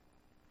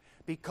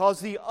 Because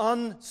the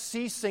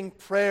unceasing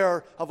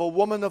prayer of a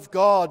woman of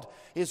God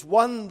is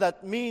one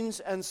that means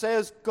and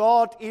says,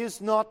 God is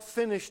not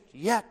finished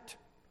yet.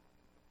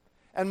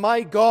 And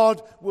my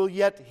God will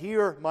yet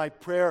hear my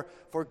prayer,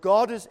 for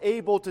God is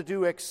able to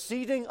do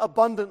exceeding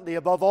abundantly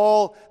above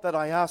all that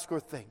I ask or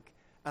think.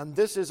 And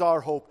this is our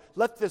hope.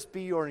 Let this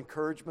be your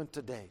encouragement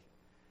today.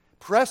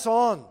 Press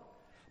on,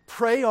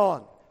 pray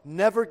on,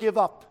 never give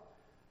up,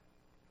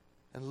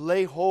 and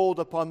lay hold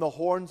upon the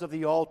horns of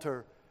the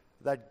altar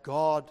that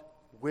God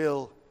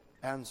will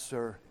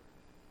answer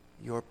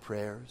your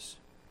prayers.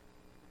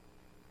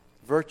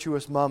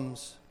 Virtuous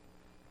mums,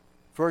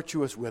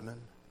 virtuous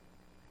women,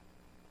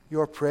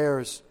 your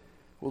prayers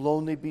will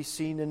only be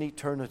seen in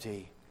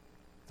eternity,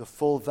 the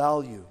full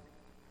value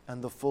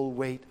and the full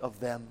weight of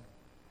them.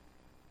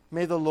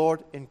 May the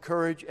Lord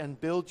encourage and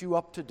build you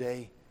up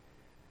today.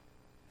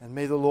 And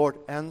may the Lord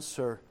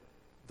answer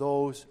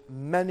those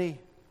many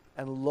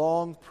and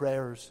long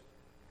prayers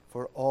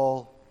for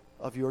all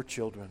of your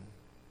children.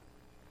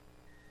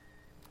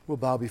 We'll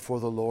bow before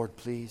the Lord,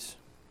 please.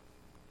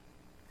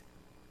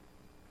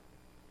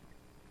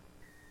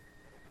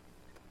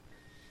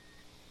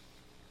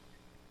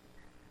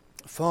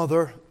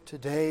 Father,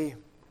 today,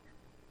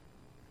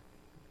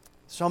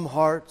 some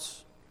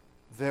hearts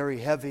very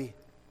heavy.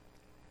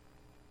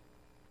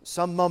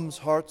 Some mums'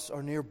 hearts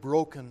are near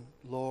broken,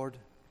 Lord,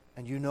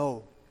 and you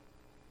know.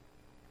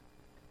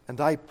 And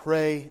I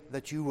pray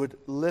that you would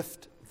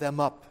lift them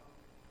up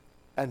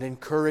and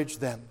encourage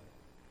them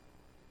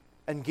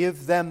and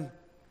give them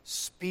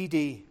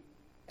speedy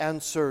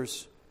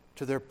answers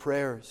to their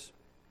prayers.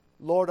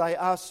 Lord, I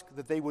ask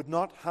that they would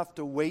not have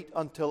to wait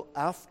until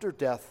after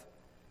death,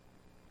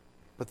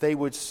 but they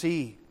would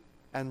see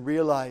and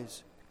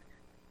realize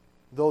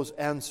those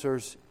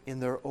answers in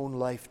their own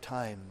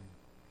lifetime.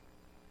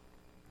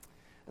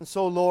 And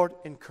so, Lord,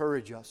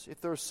 encourage us.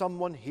 If there is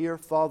someone here,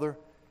 Father,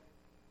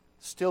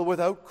 still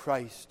without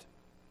Christ,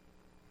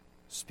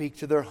 speak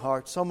to their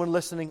heart. Someone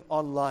listening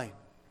online,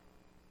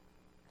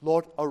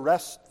 Lord,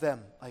 arrest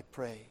them, I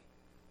pray,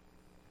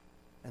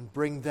 and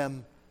bring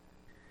them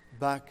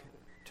back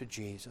to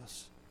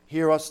Jesus.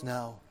 Hear us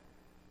now.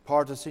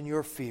 Part us in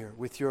your fear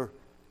with your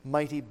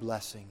mighty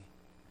blessing.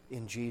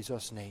 In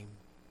Jesus' name,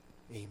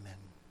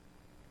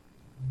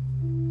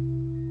 amen.